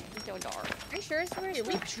 It's so dark. Are you sure? Wait,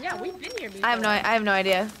 we've been here before. I have no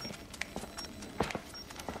idea.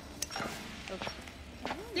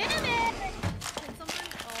 Damn it! Can someone...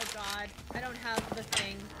 Oh god. I don't have the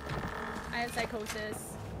thing. I have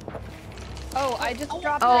psychosis. Oh, I just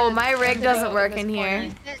dropped Oh, the my rig antidote doesn't work this in here.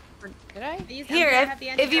 corner. Did I? Here,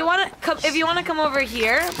 if you wanna come over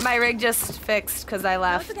here, my rig just fixed because I No,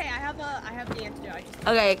 left. it's okay. I have the antidote. I just...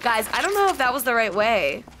 Okay, guys, I don't know if that was the right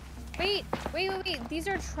way. Wait. These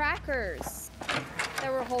are trackers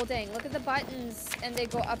that we're holding. Look at the buttons, and they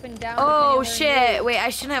go up and down. Oh depending on where shit! you Wait, I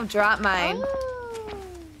shouldn't have dropped mine. move.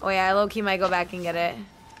 Oh yeah, I low-key might go back and get it.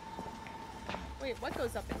 Wait, what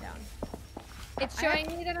goes up and down? It's showing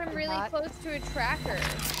me that I'm really close to a tracker.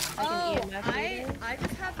 Oh, Like an EMF reader? I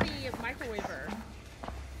just have the microwaver.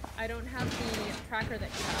 I don't have the tracker that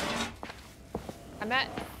you have. I'm at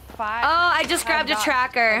 5. Oh, I just grabbed a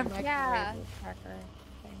tracker. Yeah. Tracker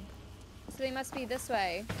thing. So they must be this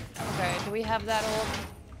way. Okay, do we have that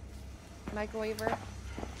old microwaver?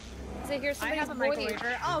 So here's I somebody's have a voice.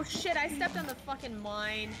 microwaver. Oh shit, I stepped on the fucking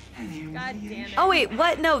mine. God damn it. Oh wait,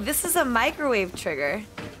 what? No, this is a microwave trigger.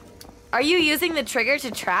 Are you using the trigger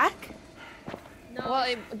to track? No.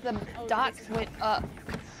 Well, the Oh, dots this- went up.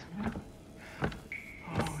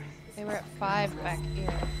 They were at 5 back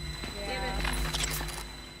here. Damn it.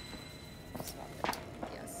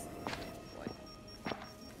 Yes. What?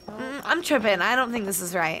 I'm tripping. I don't think this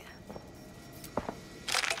is right.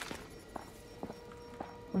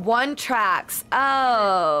 1 tracks.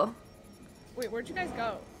 Oh. Wait, where'd you guys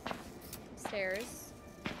go? Stairs.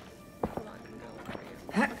 Hold on, I'm gonna look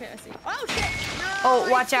for you. Okay, I see. Oh shit! No! Oh, I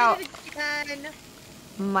watch did out. it again.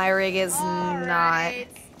 My rig is Alright.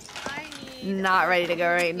 I need not ready to go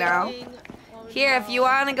right now. healing. Oh, Here, if you no.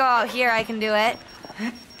 want to go out here, I can do it.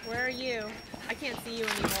 Where are you? I can't see you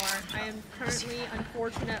anymore. I am currently,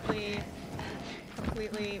 unfortunately,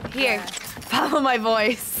 completely. Here, dead. follow my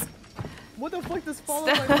voice. What the fuck does follow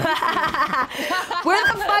my voice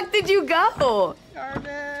Where the fuck did you go? mean?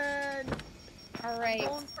 Carmen! All right.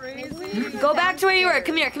 Going crazy. Go back to where you were.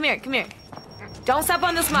 Come here, come here, come here. Don't step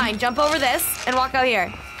on this mine. Jump over this and walk out here.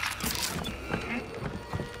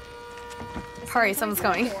 Hurry, someone's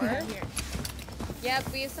coming. Here.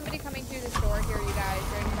 Yep, we have somebody coming through this door here, you guys.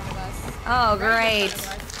 Right in front of us. Oh, Right in great.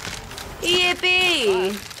 front of us.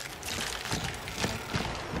 Yippee!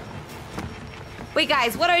 Wait,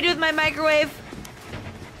 guys, what do I do with my microwave?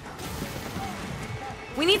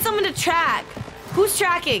 We need someone to track. Who's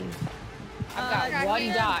tracking? I've got Tracking. 1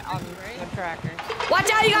 dot on Right? the tracker.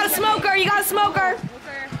 Watch out, you got a smoker, you got a smoker.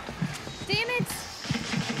 Okay. Damn it!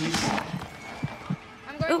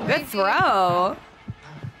 I'm going Ooh, good crazy. throw. I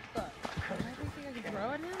think I can throw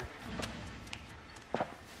at him.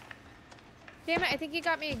 Damn it! I think he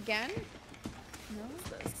got me again. No, what's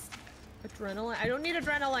this? Adrenaline. I don't need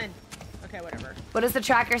adrenaline. Okay, whatever. What does the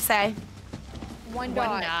tracker say? 1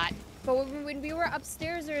 dot. But when we were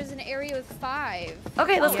upstairs, there was an area with 5.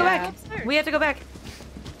 Okay, let's go Yeah. back. We have to go back.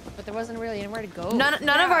 But there wasn't really anywhere to go. None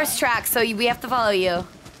of ours tracks, so we have to follow you.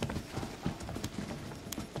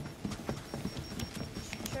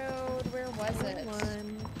 Showed, where was it?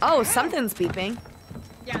 Oh, something's beeping.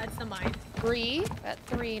 Yeah, it's the mine. 3. At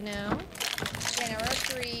 3 now. Okay, now we're at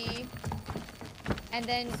 3. And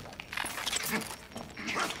then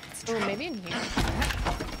Oh, maybe in here.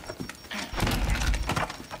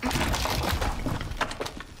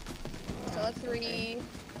 still at 3.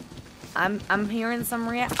 I'm hearing some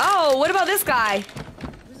Oh, what about this guy?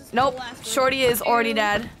 This is Nope, the last room. Shorty is already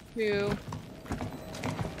dead. 2.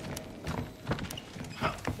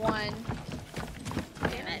 1.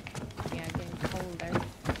 Damn it. Yeah, getting colder.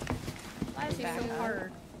 Why is he Back so up.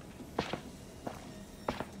 hard?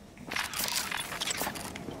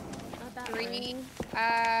 Not that way. 3.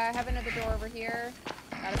 I have another door over here.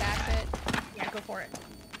 Gotta bash it. Yeah, go for it.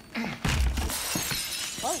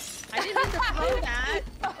 Oh, I didn't mean to throw that.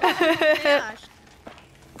 Oh my gosh.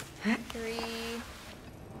 3.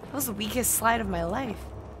 That was the weakest slide of my life.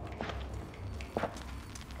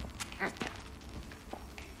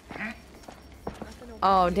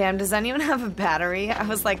 Oh, damn. Does anyone have a battery? I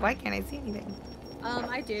was like, why can't I see anything?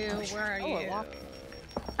 I do. Where are Oh, a you? lock.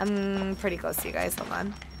 I'm pretty close to you guys. Hold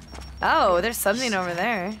on. Oh, there's something over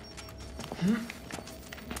there.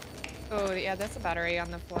 Oh, yeah, that's a battery on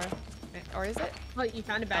the floor. Or is it? Oh, you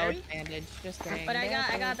found a Oh, battery? bandage. Just kidding. But I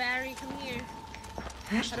got a battery. Come here.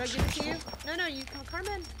 How do I give it to you? No, you call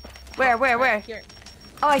Carmen. Where? Here.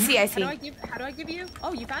 Oh, I see. How do I give you?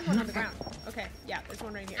 Oh, you found one on the ground. Okay, yeah, there's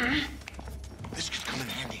one right here. This could come in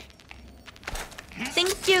handy.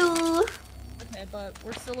 Thank you. Okay, but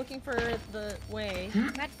we're still looking for the way.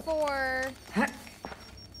 I'm at 4.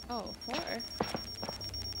 Oh, 4.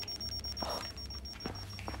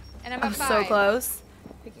 And I'm at 5. So close.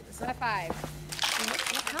 Picking this I'm up. at 5. What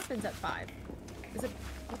happens at 5? Is it...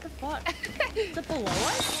 What the fuck? Is it below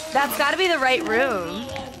us? That's got to be the right room.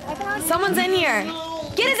 Someone's in here.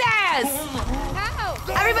 Get his ass! How?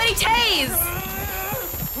 Everybody tase!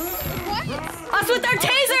 What? Us with our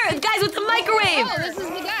taser! Guys with the microwave! Oh, this is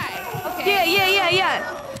the guy. Okay.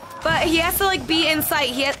 Yeah. But he has to like be in sight.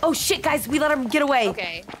 He has, oh shit, guys, we let him get away.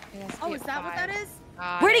 Okay. Oh, is that what that is?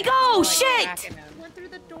 Where'd he go? Shit! He went through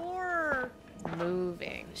the door.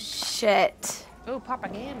 Moving. Shit. Oh,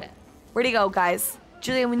 propaganda. Where'd he go, guys?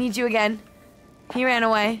 Julia, we need you again. He ran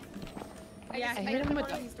away. Yeah, I hit him with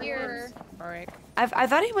these the doors. Brick. I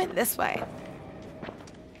thought he went this way.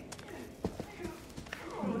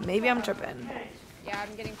 Maybe I'm tripping. Yeah,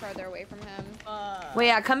 I'm getting farther away from him. Wait,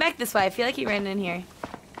 yeah, come back this way. I feel like he ran in here.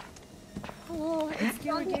 Oh, it's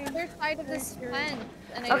On the other side of this fence.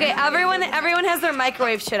 And I Okay, don't- everyone has their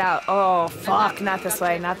microwave shit out. Oh, fuck. Not this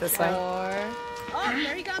way, not this way. Oh,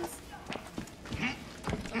 there he comes.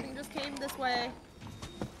 Something just came this way.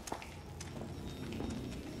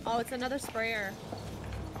 Oh, it's another sprayer.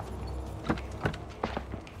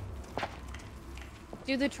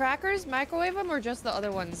 Do the trackers microwave them or just the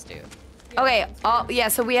other ones do? Okay, yeah,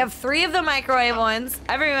 so we have 3 of the microwave ones.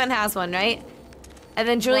 Everyone has one, right? And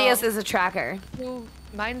then Julia's is a tracker. Who?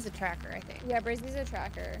 Mine's a tracker, I think. Yeah, Brizzy's a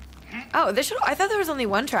tracker. Oh, I thought there was only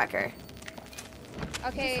 1 tracker.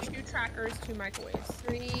 Okay, 2 trackers, 2 microwaves.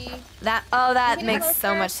 3. That Getting makes so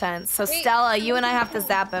closer. much sense. So Wait. Stella, you and I have to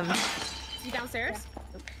zap him. Is he downstairs?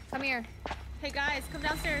 Come here. Hey guys, come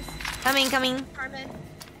downstairs. Coming. Carmen.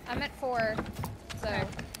 I'm at 4. So,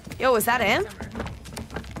 Yo, is that him? Somewhere.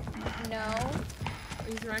 no.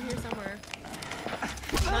 He's around here somewhere.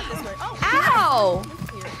 Not this way. Oh! Ow!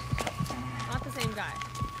 Here. Not the same guy.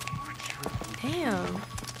 Damn.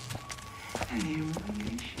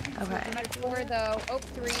 Okay. I'm at 4 though. Oh,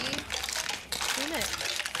 3. Damn it.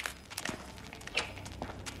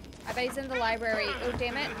 I bet he's in the library. Oh,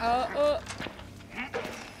 damn it. Oh.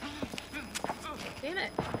 Damn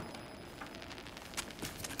it.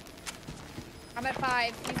 I'm at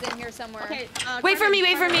 5. He's in here somewhere. Okay, Wait for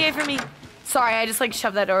Carmen, me. Sorry, I just like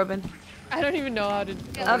shoved that door open. I don't even know how to.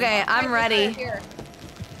 Okay, I'm ready. Here.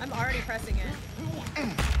 I'm already pressing it.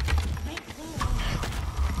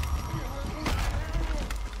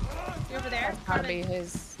 Is he over there? Gotta be Carmen.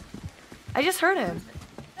 his. I just heard him.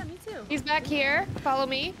 Yeah, me too. He's back here. Follow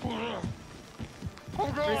me.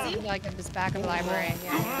 Brizzy? Like at this back of the library.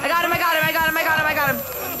 Yeah. I got him. I'm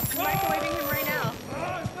microwaving him right now.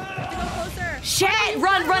 Have to go closer. Shit!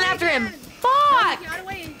 Run after him. No, Fuck! he got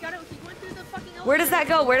away. He went through the fucking elevator. Where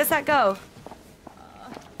does that go?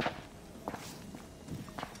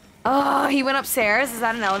 Oh, he went upstairs. Is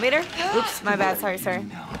that an elevator? Oops, my bad. Sorry, sir.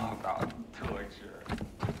 No, God, torture.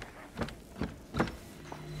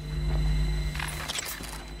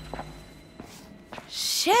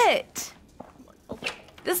 Shit!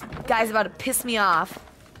 This guy's about to piss me off.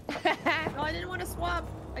 No, I didn't want to swap.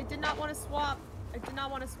 I did not want to swap.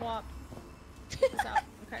 Check this out.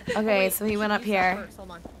 Okay. Okay, wait, so he we went should up use that here. first.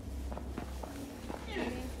 Hold on.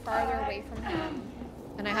 Farther away from him.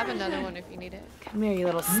 And I have another one if you need it. Come here, you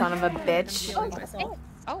little son of a bitch. Healing myself.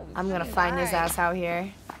 Oh. I'm gonna find his ass out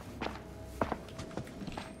here. I'm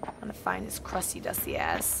gonna find his crusty, dusty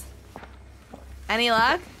ass. Any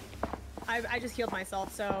luck? I just healed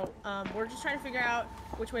myself, so we're just trying to figure out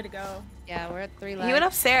which way to go. Yeah, we're at 3 lights. He went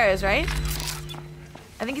upstairs, right?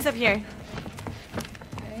 I think he's up here.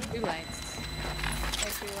 Okay. 2 lights.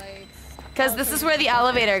 Like 2 lights. Because this is where the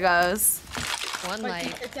elevator goes. 1 But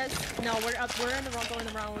light. it says no. We're up. We're in the wrong. Going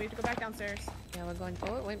the wrong way. We have to go back downstairs. Yeah, we're going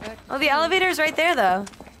forward. Wait back. Oh, the elevator's right there, though.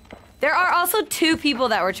 There are also 2 people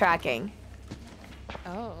that we're tracking.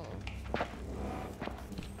 Oh.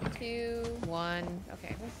 2. 1.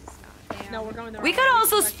 Okay. Damn. No, we're going the wrong We way. could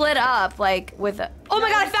also Direction. split up, like, with a... Oh my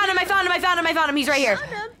god, I found him! He's right here. Found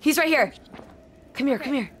him? He's right here. Come here.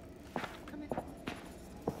 Come in.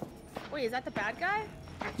 Wait, is that the bad guy?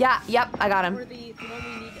 Yeah, yep, I got Or him. the one we need?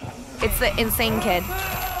 It's the insane kid.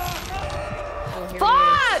 Oh, here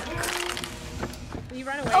Fuck! Will you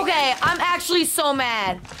run away? Okay, I'm actually so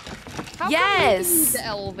mad. How come we can use Yes! the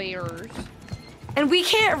elevators? And we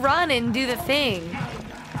can't run and do the thing. I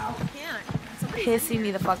can't. Somebody's Pissing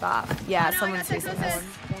me the fuck off. Yeah, no, someone's I got chasing psychosis. us.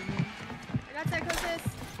 I got psychosis.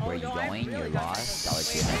 Where you no, I going? really You're got lost.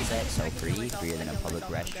 psychosis. $2 Wait, headset, so I can free, heal myself, freer than I a can public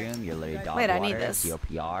heal myself, restroom. okay. Your literally dog Wait, I need water, this.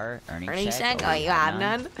 COPR, earning Ernie check. check? Oh, you have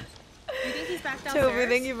none? You think he's back downstairs? Toby,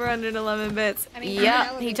 thank you for 111 bits. I mean,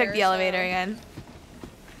 Yep, he took the elevator so- again.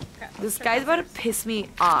 Okay, This check guy's about to downstairs. piss me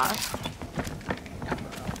off.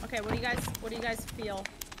 Yeah, okay, what do you guys feel?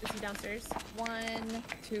 Is he downstairs? 1,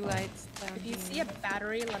 2 lights down If you here. see a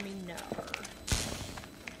battery, let me know.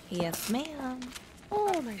 Yes, ma'am.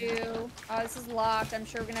 Oh my 2. Oh, this is locked. I'm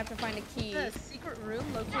sure we're gonna have to find a key. The secret room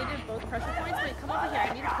located both pressure points. Wait, come over here.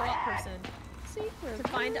 I need a co-op person to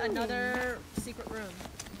find another secret room.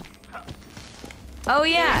 Oh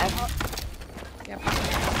yeah. Yep.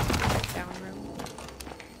 Down room.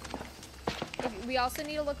 We also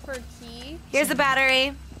need to look for a key. Here's the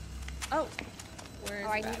battery. Oh, where's Oh,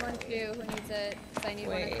 I the need one battery? too. Who needs it? 'Cause I need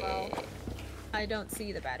one Wait, as well. I don't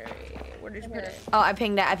see the battery. Where did you put it? Oh, I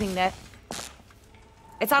pinged it. I pinged it.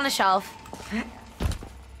 It's on the shelf.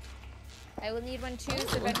 I will need one too,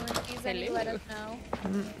 so if anyone sees any, let us know.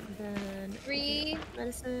 Then 3.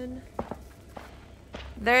 medicine.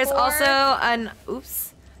 There's 4. also an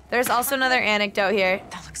oops. There's also another anecdote here.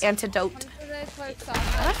 Antidote. Come to the clerk's I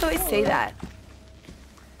office. don't always say that.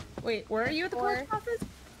 Wait, where are you at the 4. clerk's office?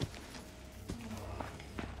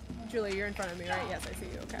 Julia, you're in front of me, right? Yes, I see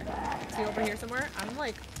you. Okay. Is he over here somewhere? I'm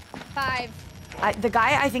like, 5. The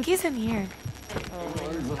guy, I think he's in here.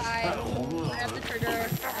 5. I have the trigger.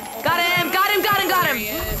 Got him! Got him! Got him! Got him!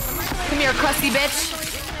 Come here, crusty bitch.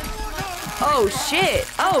 Oh shit!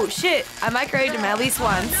 Oh shit! I microwaved him at least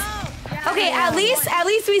once. Okay, at least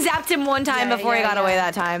we zapped him one time before he got away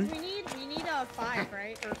that time. We need a 5,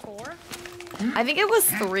 right? Or 4? I think it was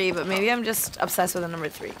 3, but maybe I'm just obsessed with the number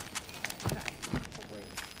 3.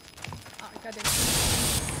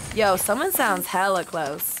 Yo, someone sounds hella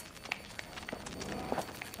close.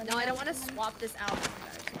 No, I don't want to swap this out.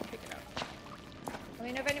 Pick it up. Let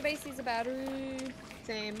me know if anybody sees a battery.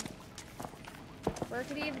 Same. Where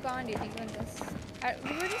could he have gone, do you think, on this?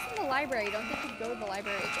 We were just in the library. Don't think he'd go to the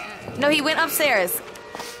library again. No, he went upstairs.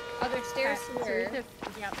 Oh, there's stairs Okay, so we here. have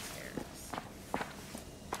to be upstairs.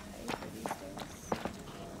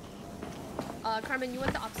 Carmen, you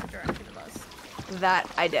went the opposite direction of us. That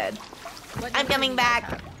I did. What I'm number coming do you guys back.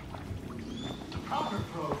 have?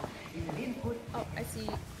 Oh, I see.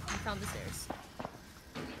 You found the stairs.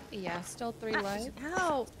 Yeah, still 3 lights.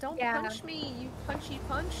 Ow! Don't Yeah. punch me, you punchy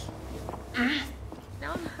punch.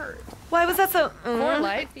 Now I'm hurt. Why was that so? 4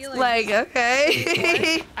 lights. Like,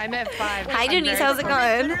 okay. I'm at 5. Hi, I'm Denise. very How's it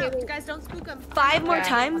sorry. going? You guys don't spook him. 5 more Yeah, I'm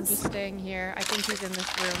times? just staying here. I think he's in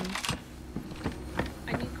this room.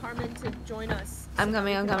 I need Carmen to join us. I'm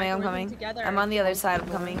coming. I'm we can coming. I'm microwave coming. them together. I'm on the other side. I'm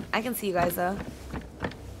coming. I can see you guys though.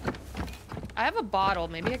 I have a bottle.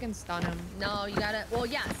 Maybe I can stun him. No, you gotta. Well,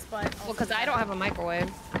 yes, but. Well, because I don't have a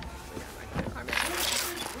microwave. Carmen.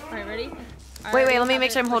 All right, ready? Wait, let me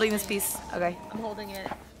make sure I'm holding this piece. Okay. I'm holding it.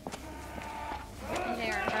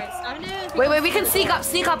 There. All right, stun it. Wait, we can sneak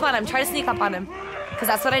up on him. Try to sneak up on him. Because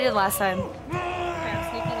that's what I did last time. Okay, I'm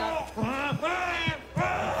sneaking up.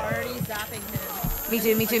 I'm already zapping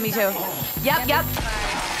him. Me too. Yep.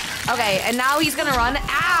 Okay, and now he's gonna run.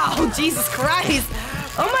 Ow! Jesus Christ!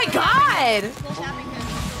 Oh my God! Still zapping him.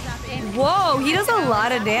 Still zapping him. Whoa, he does a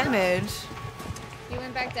lot of damage. He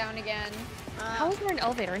went back down again. How is there an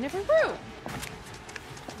elevator in every room?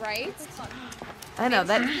 Right? I know,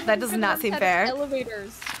 that does not seem fair.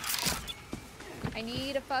 Elevators. I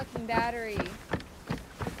need a fucking battery.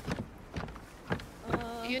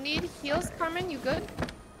 Do you need heals, Carmen? You good?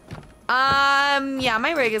 Yeah,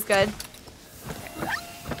 my rig is good.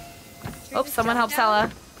 Oh, someone help Sella.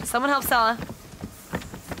 Someone help Sella.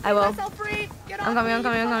 I will. Myself free. Get off I'm coming. me, you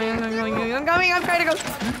fucking I'm trying to go.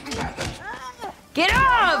 Get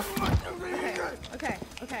off! Okay.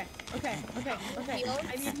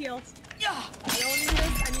 I need heals. I don't need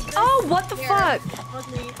this. I need this. Oh, what the fuck? That was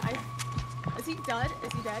me. Is he dead?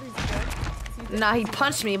 Is he dead? Is he dead? Nah, he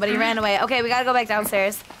punched me, but he ran away. Okay, we gotta go back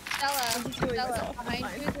downstairs. Stella, doing myself. behind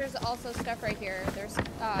Fine. you, there's also stuff right here. There's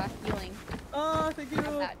healing. Oh, thank you.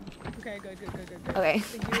 Have that. Okay, good. Okay.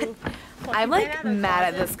 Thank you. Fuck, I'm you ran like out of mad at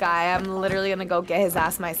closet. this guy. I'm literally gonna go get his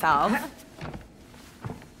ass myself. Where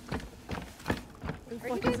the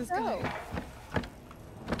Where'd fuck you is guys this go? guy?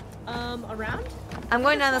 Around? I'm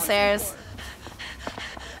going down the stairs.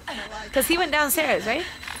 Cause he went downstairs, right?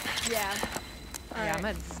 Yeah. Yeah, I'm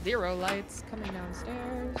at 0 lights coming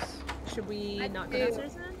downstairs. Should we I not go do.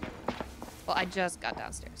 downstairs then? Well, I just got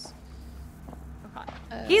downstairs.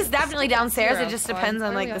 Okay. He's definitely downstairs. 0, It just so I'm depends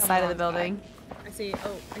on like clearly the on side of the wrong building. I see.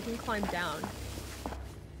 Oh, I can climb down.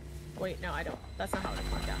 Wait, no, I don't. That's not how I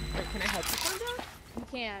climb down. Wait, can I help you climb down? You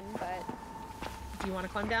can, but Do you want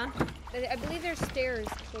to climb down? I believe there's stairs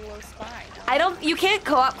close by. No? I don't. You can't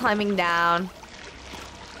co-op climbing down.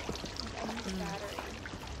 I need the battery.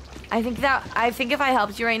 I think if I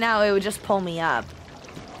helped you right now, it would just pull me up.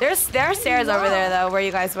 There are stairs over there though, where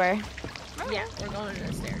you guys were. Yeah, we're going to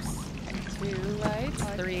the stairs. 2 lights,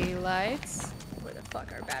 3 lights. Where the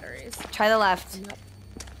fuck are batteries? Try the left. Nope.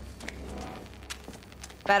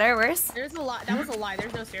 Better, worse? There's a lie. That was a lie.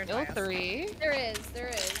 There's no stairs. Still by us. 3. There is.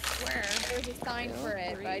 Where? There's a sign for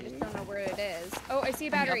it, but I just don't know where it is. Oh, I see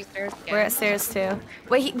a battery. Upstairs again. We're at stairs too.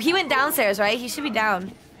 Wait, he went downstairs, right? He should be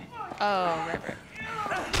down. Oh, right.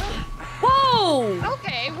 Whoa!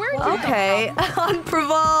 Okay, where did Okay,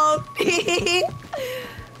 unprovoked.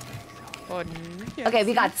 Okay,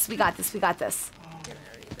 we got this.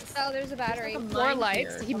 Oh, there's a battery. 4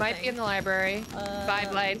 lights. He might be in the library.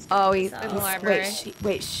 5 lights. Oh, he's in the library.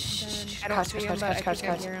 Wait, shh. I don't see him, but I think I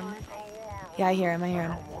Crouch. hear him. Yeah, I hear him.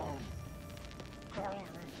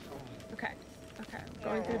 Okay.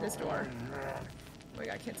 Going through this door. Oh my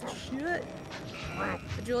god, I can't see shit.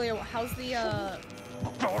 Julia, how's the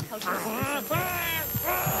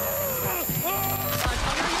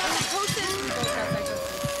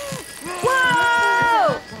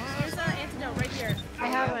Whoa! There's an antidote right here. I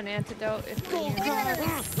have an antidote if you need.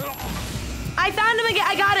 I found him again.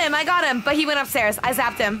 I got him, but he went upstairs. I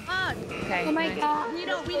zapped him. Fuck. Okay. Oh my god. We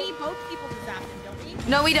need both people to zap him, don't we?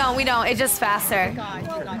 No, we don't. It's just faster. Thank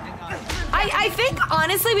God. I think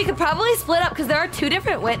honestly we could probably split up because there are 2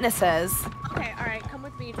 different witnesses. Okay, alright, come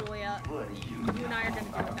with me, Julia. You and I are gonna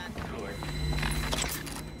deal with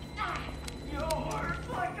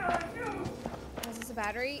that. Is this a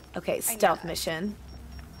battery? Okay, stealth mission.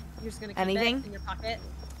 You're just gonna keep Anything? it in your pocket.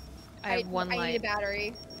 I have 1 I need a light.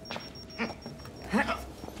 battery. What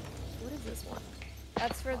is this one?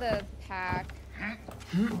 That's for the pack.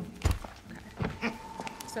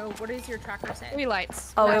 So what does your tracker say? 3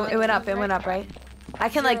 lights. Oh, it went up. It went up, right? I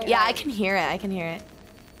can I can hear it.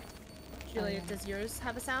 Julia, does yours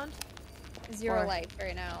have a sound? 0 lights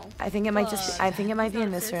right now. I think it might be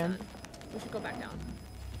in this room. We should go back down.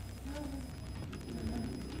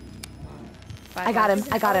 I got him.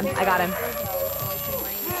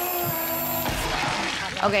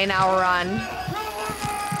 Okay, now run.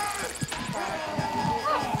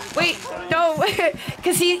 Wait, no,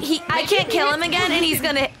 because I can't kill him again, and he's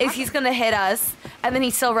gonna hit us, and then he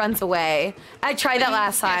still runs away. I tried that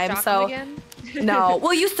last time, so no.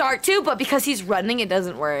 Well, you start to, but because he's running, it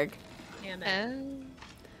doesn't work. Damn it.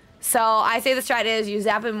 So I say the strat is you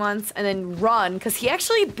zap him once and then run, because he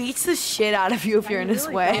actually beats the shit out of you if you're in his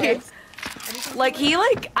way. Like he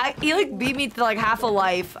beat me to like half a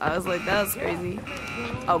life. I was like, that was crazy.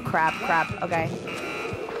 Oh crap. Okay.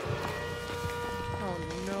 Oh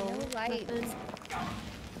no. No lights.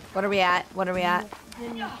 What are we at?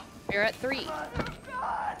 You're at 3.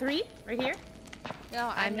 3? Right here?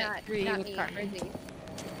 No, I'm not. at 3 not with me, Carmen. Brizzy.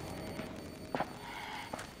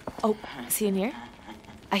 Oh, is he in here?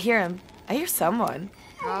 I hear him. I hear someone.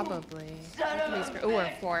 Probably. Oh, we're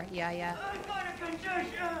at 4. Yeah.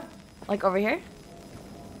 Like over here?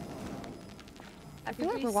 I feel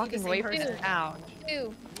like we we're see walking the away same from person. the sound.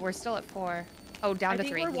 2. We're still at 4. Oh, down I to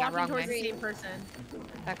think 3. we're Yeah, walking wrong towards way. the same person.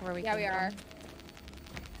 Back where we Yeah, came we are.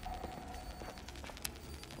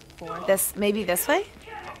 from. 4. Maybe this way?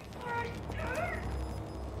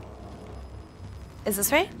 Is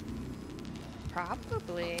this right?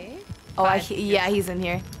 Probably. Oh, yeah, he's in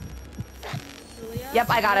here. Julia? Yep,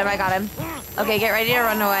 I got him. Okay, get ready to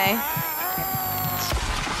run away.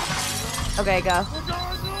 Okay, go.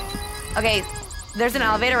 Okay, there's an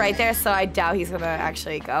elevator right there, so I doubt he's gonna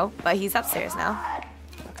actually go, but he's upstairs now.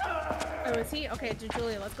 Oh, is he? Okay,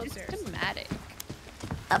 Julia, let's go upstairs. Systematic.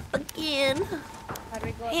 Up again. How do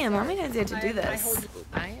we go Damn, how upstairs? many times do you have to do I hold this? you,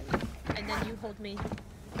 Science? and then you hold me.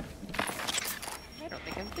 I don't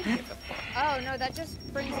think I've been here before. Oh no, that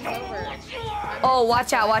just brings us over. Oh,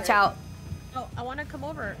 watch out. Oh, I want to come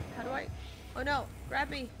over. How do I? Oh no, grab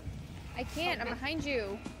me. I can't. I'm behind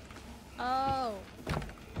you. Oh.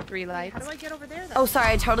 3 lights. How do I get over there then? Oh,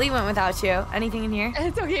 sorry, I totally went without you. Anything in here?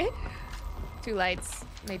 It's okay. 2 lights.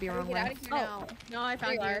 Maybe How do wrong we get out way. of here now? No, I found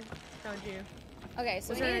There you you. are. Found you. Okay, so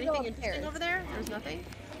Was we there need to go anything interesting upstairs. over there? There's nothing?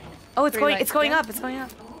 Oh, it's 3 going lights, going yeah. up. It's going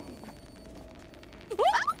up.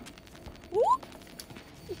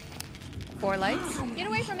 4 lights. Get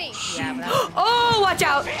away from me! Yeah, but that's... Oh, watch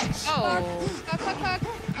out. Oh. Fuck.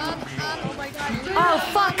 Oh my god. Oh,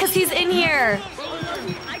 fuck, because he's in here.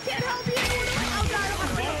 I can't help you. Oh god.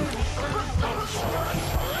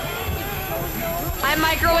 I'm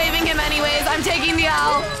microwaving him anyways. I'm taking the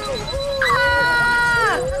L.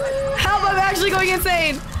 Ah! Help, I'm actually going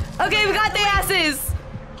insane. Okay, we got the asses.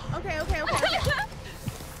 Okay.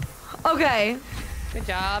 Okay. Good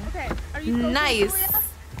job. Okay. Are you close to Nice. Julia?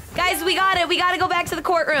 Guys, we got it. We got to go back to the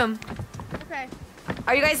courtroom. Okay.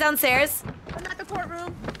 Are you guys downstairs? I'm at the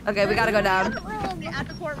courtroom. Okay, we gotta go down. At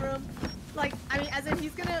the courtroom. Like, I mean, as in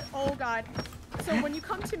he's gonna. Oh God. So when you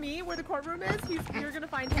come to me, where the courtroom is, you're gonna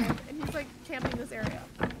find him, and he's like camping this area.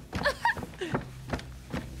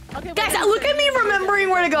 Okay, Guys, look at me remembering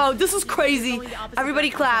where to go. This is crazy. Everybody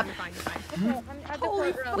clap. You're fine, you're fine. Okay, I'm at the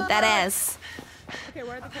courtroom. With that ass. Okay,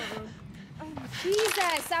 we're at the courtroom. Oh,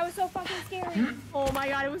 Jesus, that was so fucking scary. Oh my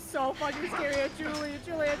God, it was so fucking scary.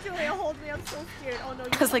 Julia, hold me. I'm so scared. Oh no, you're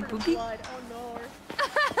like covered in Boogie? blood. Oh no.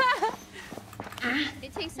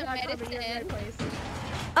 It takes some You're not covered, you're in the medicine. right place.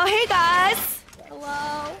 Oh, hey guys.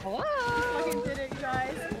 Hello. Hello. Fucking did it, you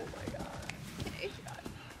guys. Oh my God.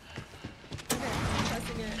 Okay, I'm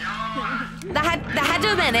pressing it. That had to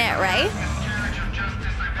have been it, right? Miscarriage of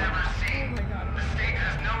justice I've ever seen. Oh my God. The state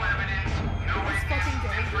has no evidence, no fucking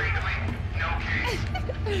witness, and frankly, no case.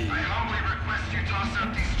 I humbly request you toss out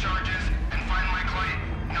these charges and find my client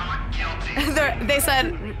not guilty. They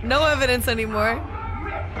said no evidence anymore.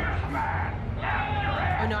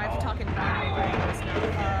 Oh no, I have to talk in anime voice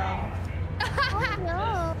now.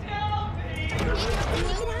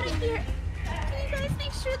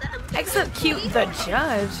 Except cute the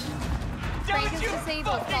judge. Frank is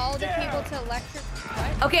disabled. Follow the cable to electric.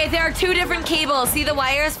 What? Okay, there are 2 different cables. See the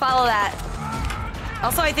wires? Follow that.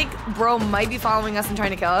 Also, I think bro might be following us and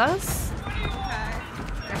trying to kill us.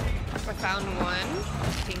 I found one.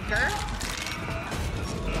 Tinker.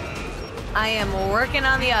 I am working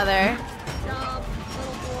on the other. Jump,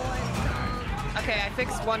 little boy, jump. Okay, I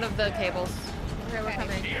fixed one of the cables. Okay, we're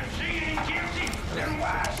coming.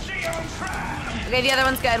 Okay, the other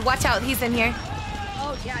one's good. Watch out, he's in here.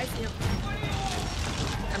 Oh yeah, I see him.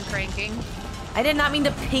 I'm cranking. I did not mean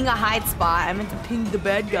to ping a hide spot. I meant to ping the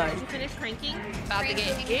bad guy. Did you finish cranking? About to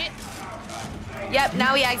get hit. Yep,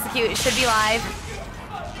 now we execute. It should be live.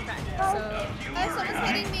 Okay, so Someone's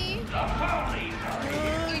hitting me.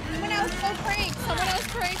 Someone else go crank. Someone else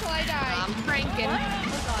crank till I die. I'm cranking.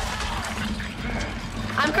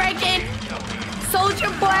 I'm cranking. Soldier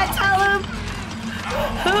boy, tell him.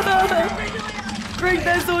 Crank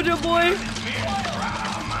that soldier boy.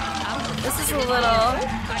 This is a little. I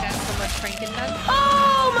got so much cranking done.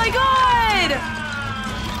 Oh my god!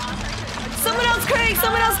 Someone else crank!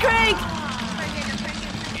 Someone else crank!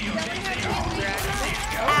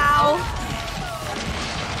 Ow!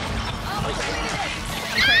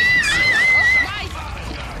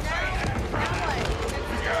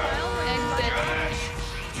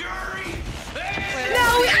 No!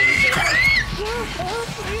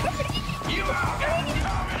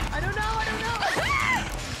 I don't know.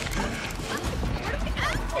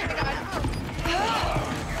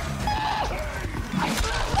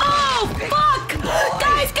 Oh fuck!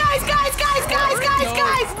 Guys!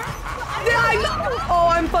 Oh,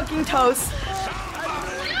 I'm fucking toast.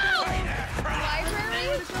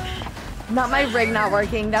 Not my rig not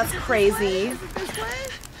working. That's crazy. Is it this way?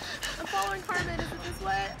 I'm following Carmen. Is it this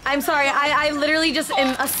way? I'm sorry. I literally just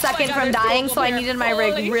am a second from dying, so I needed my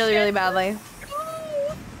rig really, really badly.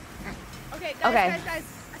 Okay, guys, Okay. guys.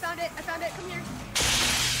 I found it.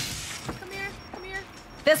 Come here.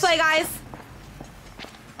 This way, guys.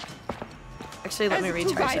 Actually, let me There's 2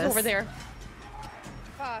 recharge guys this. over there.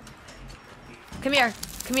 Fuck. Come here.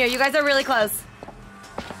 You guys are really close.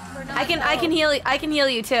 We're not I can heal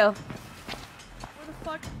you too. Where the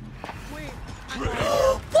fuck? Wait.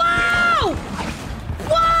 Whoa!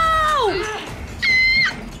 Whoa!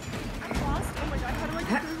 I'm lost. Oh my God. How do I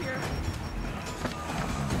get through here?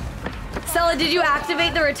 Stella, did you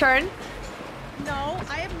activate the return? No,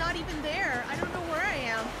 I am not even there. I don't know where I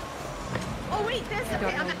am. Oh wait, this.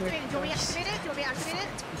 Okay, I'm activating. Do you want me to activate it?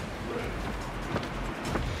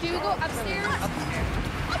 Do you go upstairs?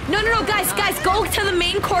 No, guys, go to the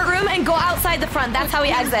main courtroom and go outside the front. That's how we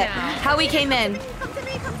exit. How we came in. Come to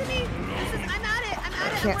me. I'm at it.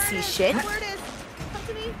 Can't see shit. Where it is. Come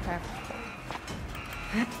to me.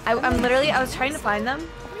 I was trying to find them,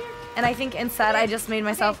 and I think instead I just made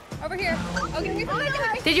myself. Over here. Okay,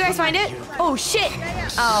 Did you guys find it? Oh shit!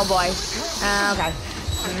 Oh boy. Okay.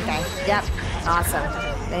 Yep. Awesome.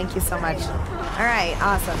 Thank you so much. All right.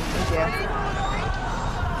 Awesome. Thank you.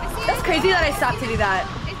 That's crazy that I stopped to do that.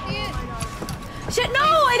 Shit, no!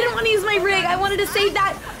 I didn't want to use my rig. I wanted to save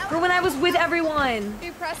that for when I was with everyone. Do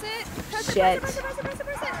you press it? Shit. Press it.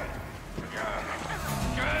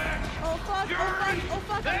 Oh fuck,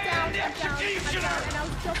 I'm down. And I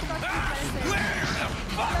was just about to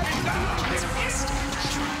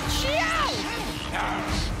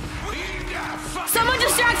Someone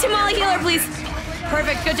distract him while I heal her, please.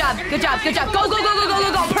 Perfect. Good job. Go.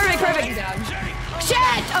 Perfect.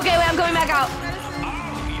 Shit! Okay, wait, I'm going back out.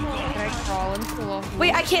 Can I crawl into the wall?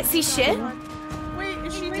 Wait, I can't see shit? Wait,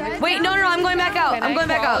 Is she dead? Wait, no, I'm going back out. I'm going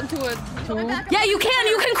back out. Into a tube. Yeah, you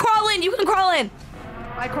can crawl in. You can crawl in.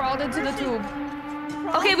 I crawled into the tube.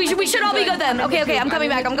 Okay, we should all be good then. Okay, I'm coming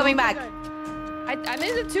back. I'm coming back. I'm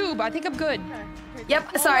in the tube. I think I'm good.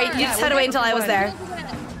 Yep, sorry. You just had to wait until I was there.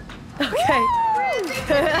 Okay.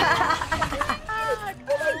 Oh my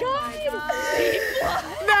god!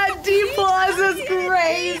 That D+ is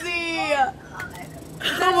crazy.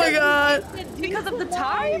 Oh my god. Because of the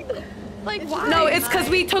time? Like, why? No, it's because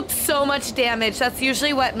we took so much damage. That's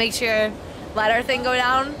usually what makes your ladder thing go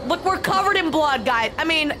down. Look, we're covered in blood, guys. I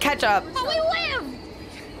mean, ketchup. Oh, we live!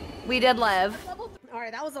 We did live. All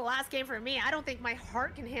right, that was the last game for me. I don't think my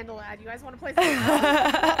heart can handle that. You guys want to play something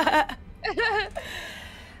else?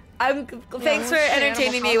 Thanks for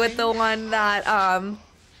entertaining me with the one that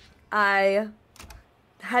I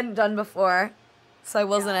hadn't done before, so I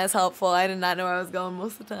wasn't as helpful. I did not know where I was going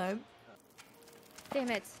most of the time.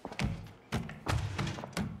 Damn it.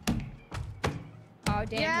 Oh,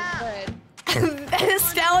 damn, he's good.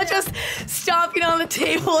 Stella just stomping on the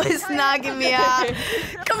table is knocking me out.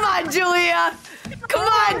 Come on, Julia. Come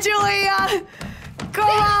on, Julia. Come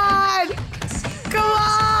on. Come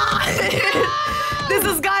on. This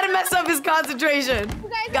has got to mess up his concentration.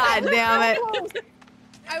 God damn it.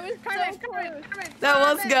 I was Carmen, so close. That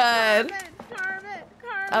was good. Carmen.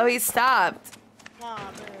 Oh, he stopped.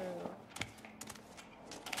 Aw,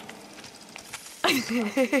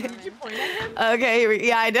 Okay, Did you point at him? here we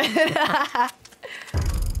yeah, I did.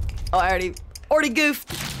 Oh, I already goofed.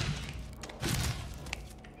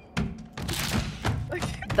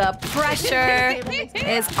 The pressure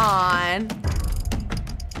is on.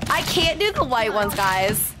 I can't do the white ones,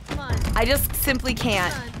 guys. Come on. I just simply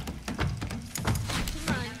can't.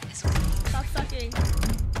 Come on. Stop sucking.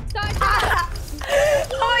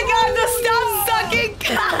 Oh my god, the stop sucking!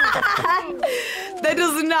 That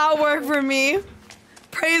does not work for me.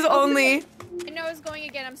 Praise only. I know it's going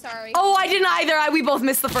again, I'm sorry. Oh, I didn't either. We both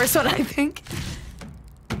missed the first one, I think.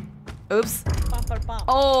 Oops. Pop, pop, pop.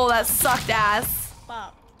 Oh, that sucked ass.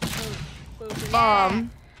 Pop. Boom.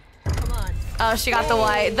 Boom. Come on. Oh, she got the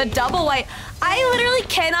white. The double white. I literally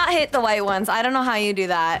cannot hit the white ones. I don't know how you do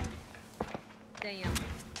that. Damn.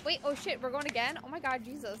 Wait, oh shit, we're going again? Oh my god,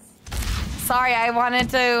 Jesus. Sorry, I wanted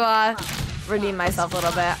to redeem myself a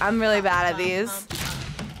little bit. I'm really bad at these.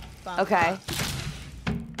 Okay.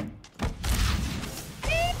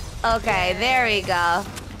 Okay, there we go.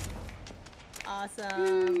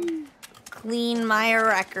 Awesome. Clean my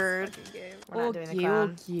record. We're not doing the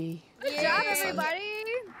crown. Good job, everybody.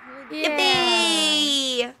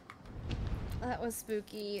 Yippee! That was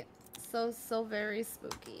spooky. So very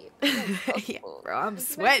spooky. Yeah, bro, I'm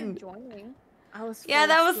sweating. I was. Yeah,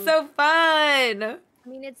 that was so fun. I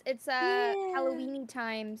mean, it's Halloweeny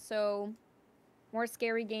time, so more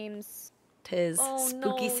scary games. 'Tis Oh,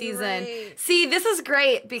 spooky no, season. right. See, this is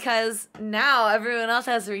great because now everyone else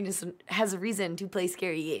has a reason to play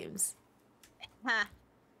scary games. Ha.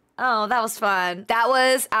 Oh, that was fun. That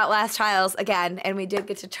was Outlast Trials again, and we did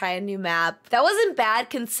get to try a new map. That wasn't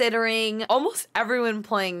bad considering almost everyone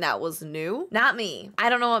playing that was new. Not me.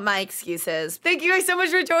 I don't know what my excuse is. Thank you guys so much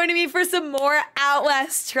for joining me for some more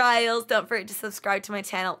Outlast Trials. Don't forget to subscribe to my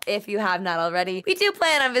channel if you have not already. We do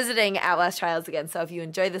plan on visiting Outlast Trials again, so if you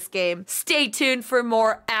enjoy this game, stay tuned for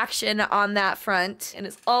more action on that front. And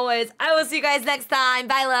as always, I will see you guys next time.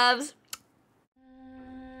 Bye, loves.